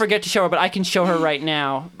sometimes I emails? forget to show her, but I can show her right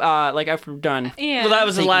now, like after we're done. Yeah. Well, that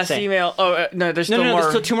was So the you can last say. email. Oh, no, there's still No, more.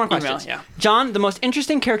 there's still 2 more email, questions. Yeah. John, the most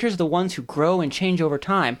interesting characters are the ones who grow and change over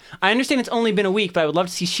time. I understand it's only been a week, but I would love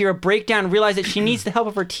to see Shira break down and realize that she needs the help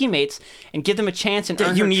of her teammates and give them a chance and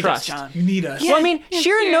earn You her need trust. us, John. You need us. Well, I mean,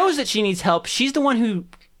 Shira knows that she needs help. She's the one who...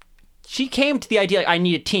 She came to the idea, like, I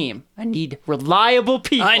need a team. I need reliable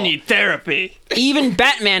people. I need therapy. Even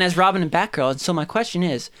Batman as Robin and Batgirl. And so my question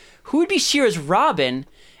is, who would be Shira's Robin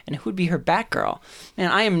and who would be her Batgirl?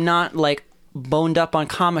 And I am not, like, boned up on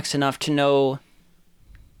comics enough to know...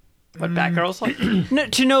 What Batgirl's like? No,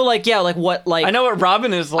 to know, like, yeah, like, what, like... I know what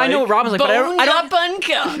Robin is like. I know what Robin's like, but I don't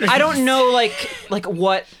uncomfortable. I don't know like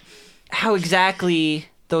what how exactly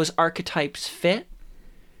those archetypes fit.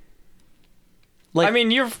 Like, I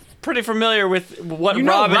mean, you're pretty familiar with what You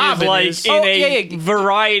know Robin Robin is like is. in Oh, a yeah.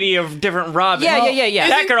 variety of different Robins. Yeah.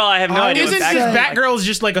 Batgirl, I have no idea Isn't what this Batgirl is like. Batgirl's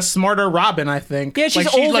just like a smarter Robin, I think? Yeah, she's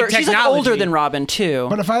Like, older. Like she's like technology. older than Robin too.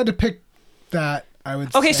 But if I had to pick that, I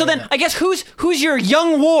would Okay, say so then that- I guess who's your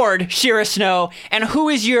young ward, Shira Snow, and who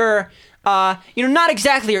is your not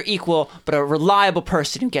exactly your equal, but a reliable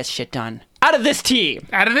person who gets shit done out of this team?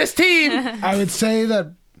 Out of this team. I would say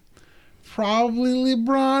that probably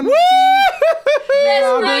LeBron.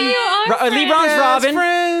 That's why you are friends. LeBron's Robin.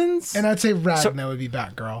 Friends. And I'd say Ragnar would be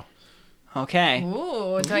Batgirl. Okay.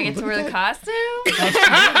 Ooh, do I get to wear the costume?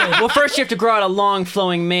 Well, first you have to grow out a long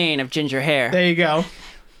flowing mane of ginger hair. There you go.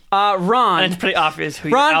 Ron. And it's pretty obvious who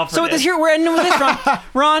Ron, Alfred so is. here we're ending with this, Ron.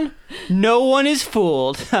 Ron, no one is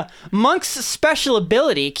fooled. Monk's special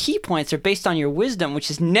ability, key points, are based on your wisdom,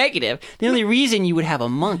 which is negative. The only reason you would have a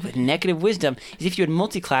monk with negative wisdom is if you had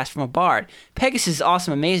multi-class from a bard. Pegasus is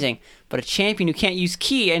awesome, amazing, but a champion who can't use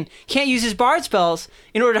key and can't use his bard spells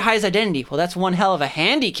in order to hide his identity, well, that's one hell of a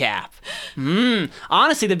handicap.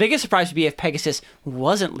 Honestly, the biggest surprise would be if Pegasus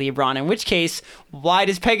wasn't LeBron, in which case, why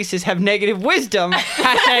does Pegasus have negative wisdom?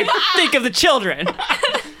 Hashtag think of the children.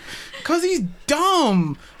 Cause he's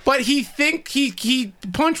dumb, but he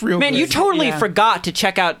punch real Man, good. you totally Yeah. forgot to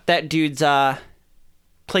check out that dude's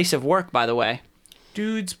place of work, by the way.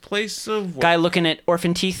 Dude's place of work. Guy looking at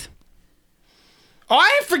orphan teeth. Oh, I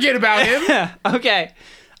didn't forget about him. Okay.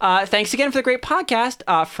 Thanks again for the great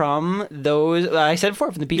podcast from those, I said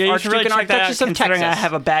before, from the Beef Yeah, you should really Archduke and check that out, Archduchess of considering Texas. I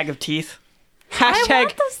have a bag of teeth. Hashtag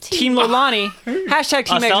want those teeth. Team Lolani. Hashtag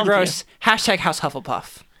Team I'll sell Extra them to Gross. Hashtag House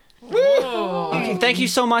Hufflepuff. Okay, thank you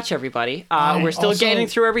so much, everybody. We're still also- getting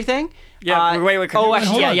through everything. Yeah, wait, could you-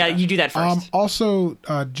 actually, hold yeah, on. you do that first. Also,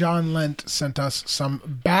 John Lent sent us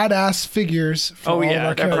some badass figures for Oh, all yeah, of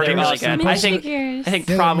our they're pretty characters. really good. I think Minifigures. I think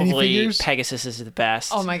Yeah, probably minifigures. Pegasus is the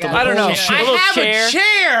best. Oh my God. I don't know. Chair. A I little have chair. a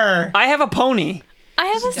chair. I have a pony. I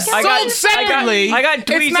have a I skeleton. got separately. I got It's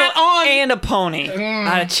Dweezil not on. and a pony.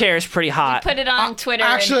 A chair is pretty hot. Put it on Twitter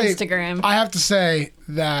Actually, and Instagram. I have to say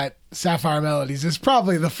that Sapphire Melodies is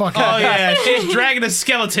probably the fucking. Oh yeah, she's dragging a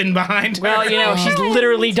skeleton behind her. Well, she's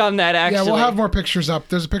literally done that, actually. Yeah, we'll have more pictures up.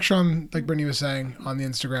 There's a picture on, like Brittany was saying, on the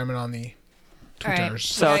Instagram and on the All right. Twitters.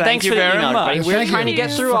 So Thank thanks you for the very email, much. everybody. We're Thank trying you. to get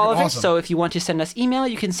It's through all of fucking it, awesome. so if you want to send us email,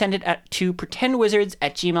 you can send it to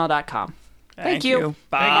pretendwizards@gmail.com. Thank you.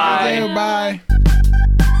 Bye. Okay, bye.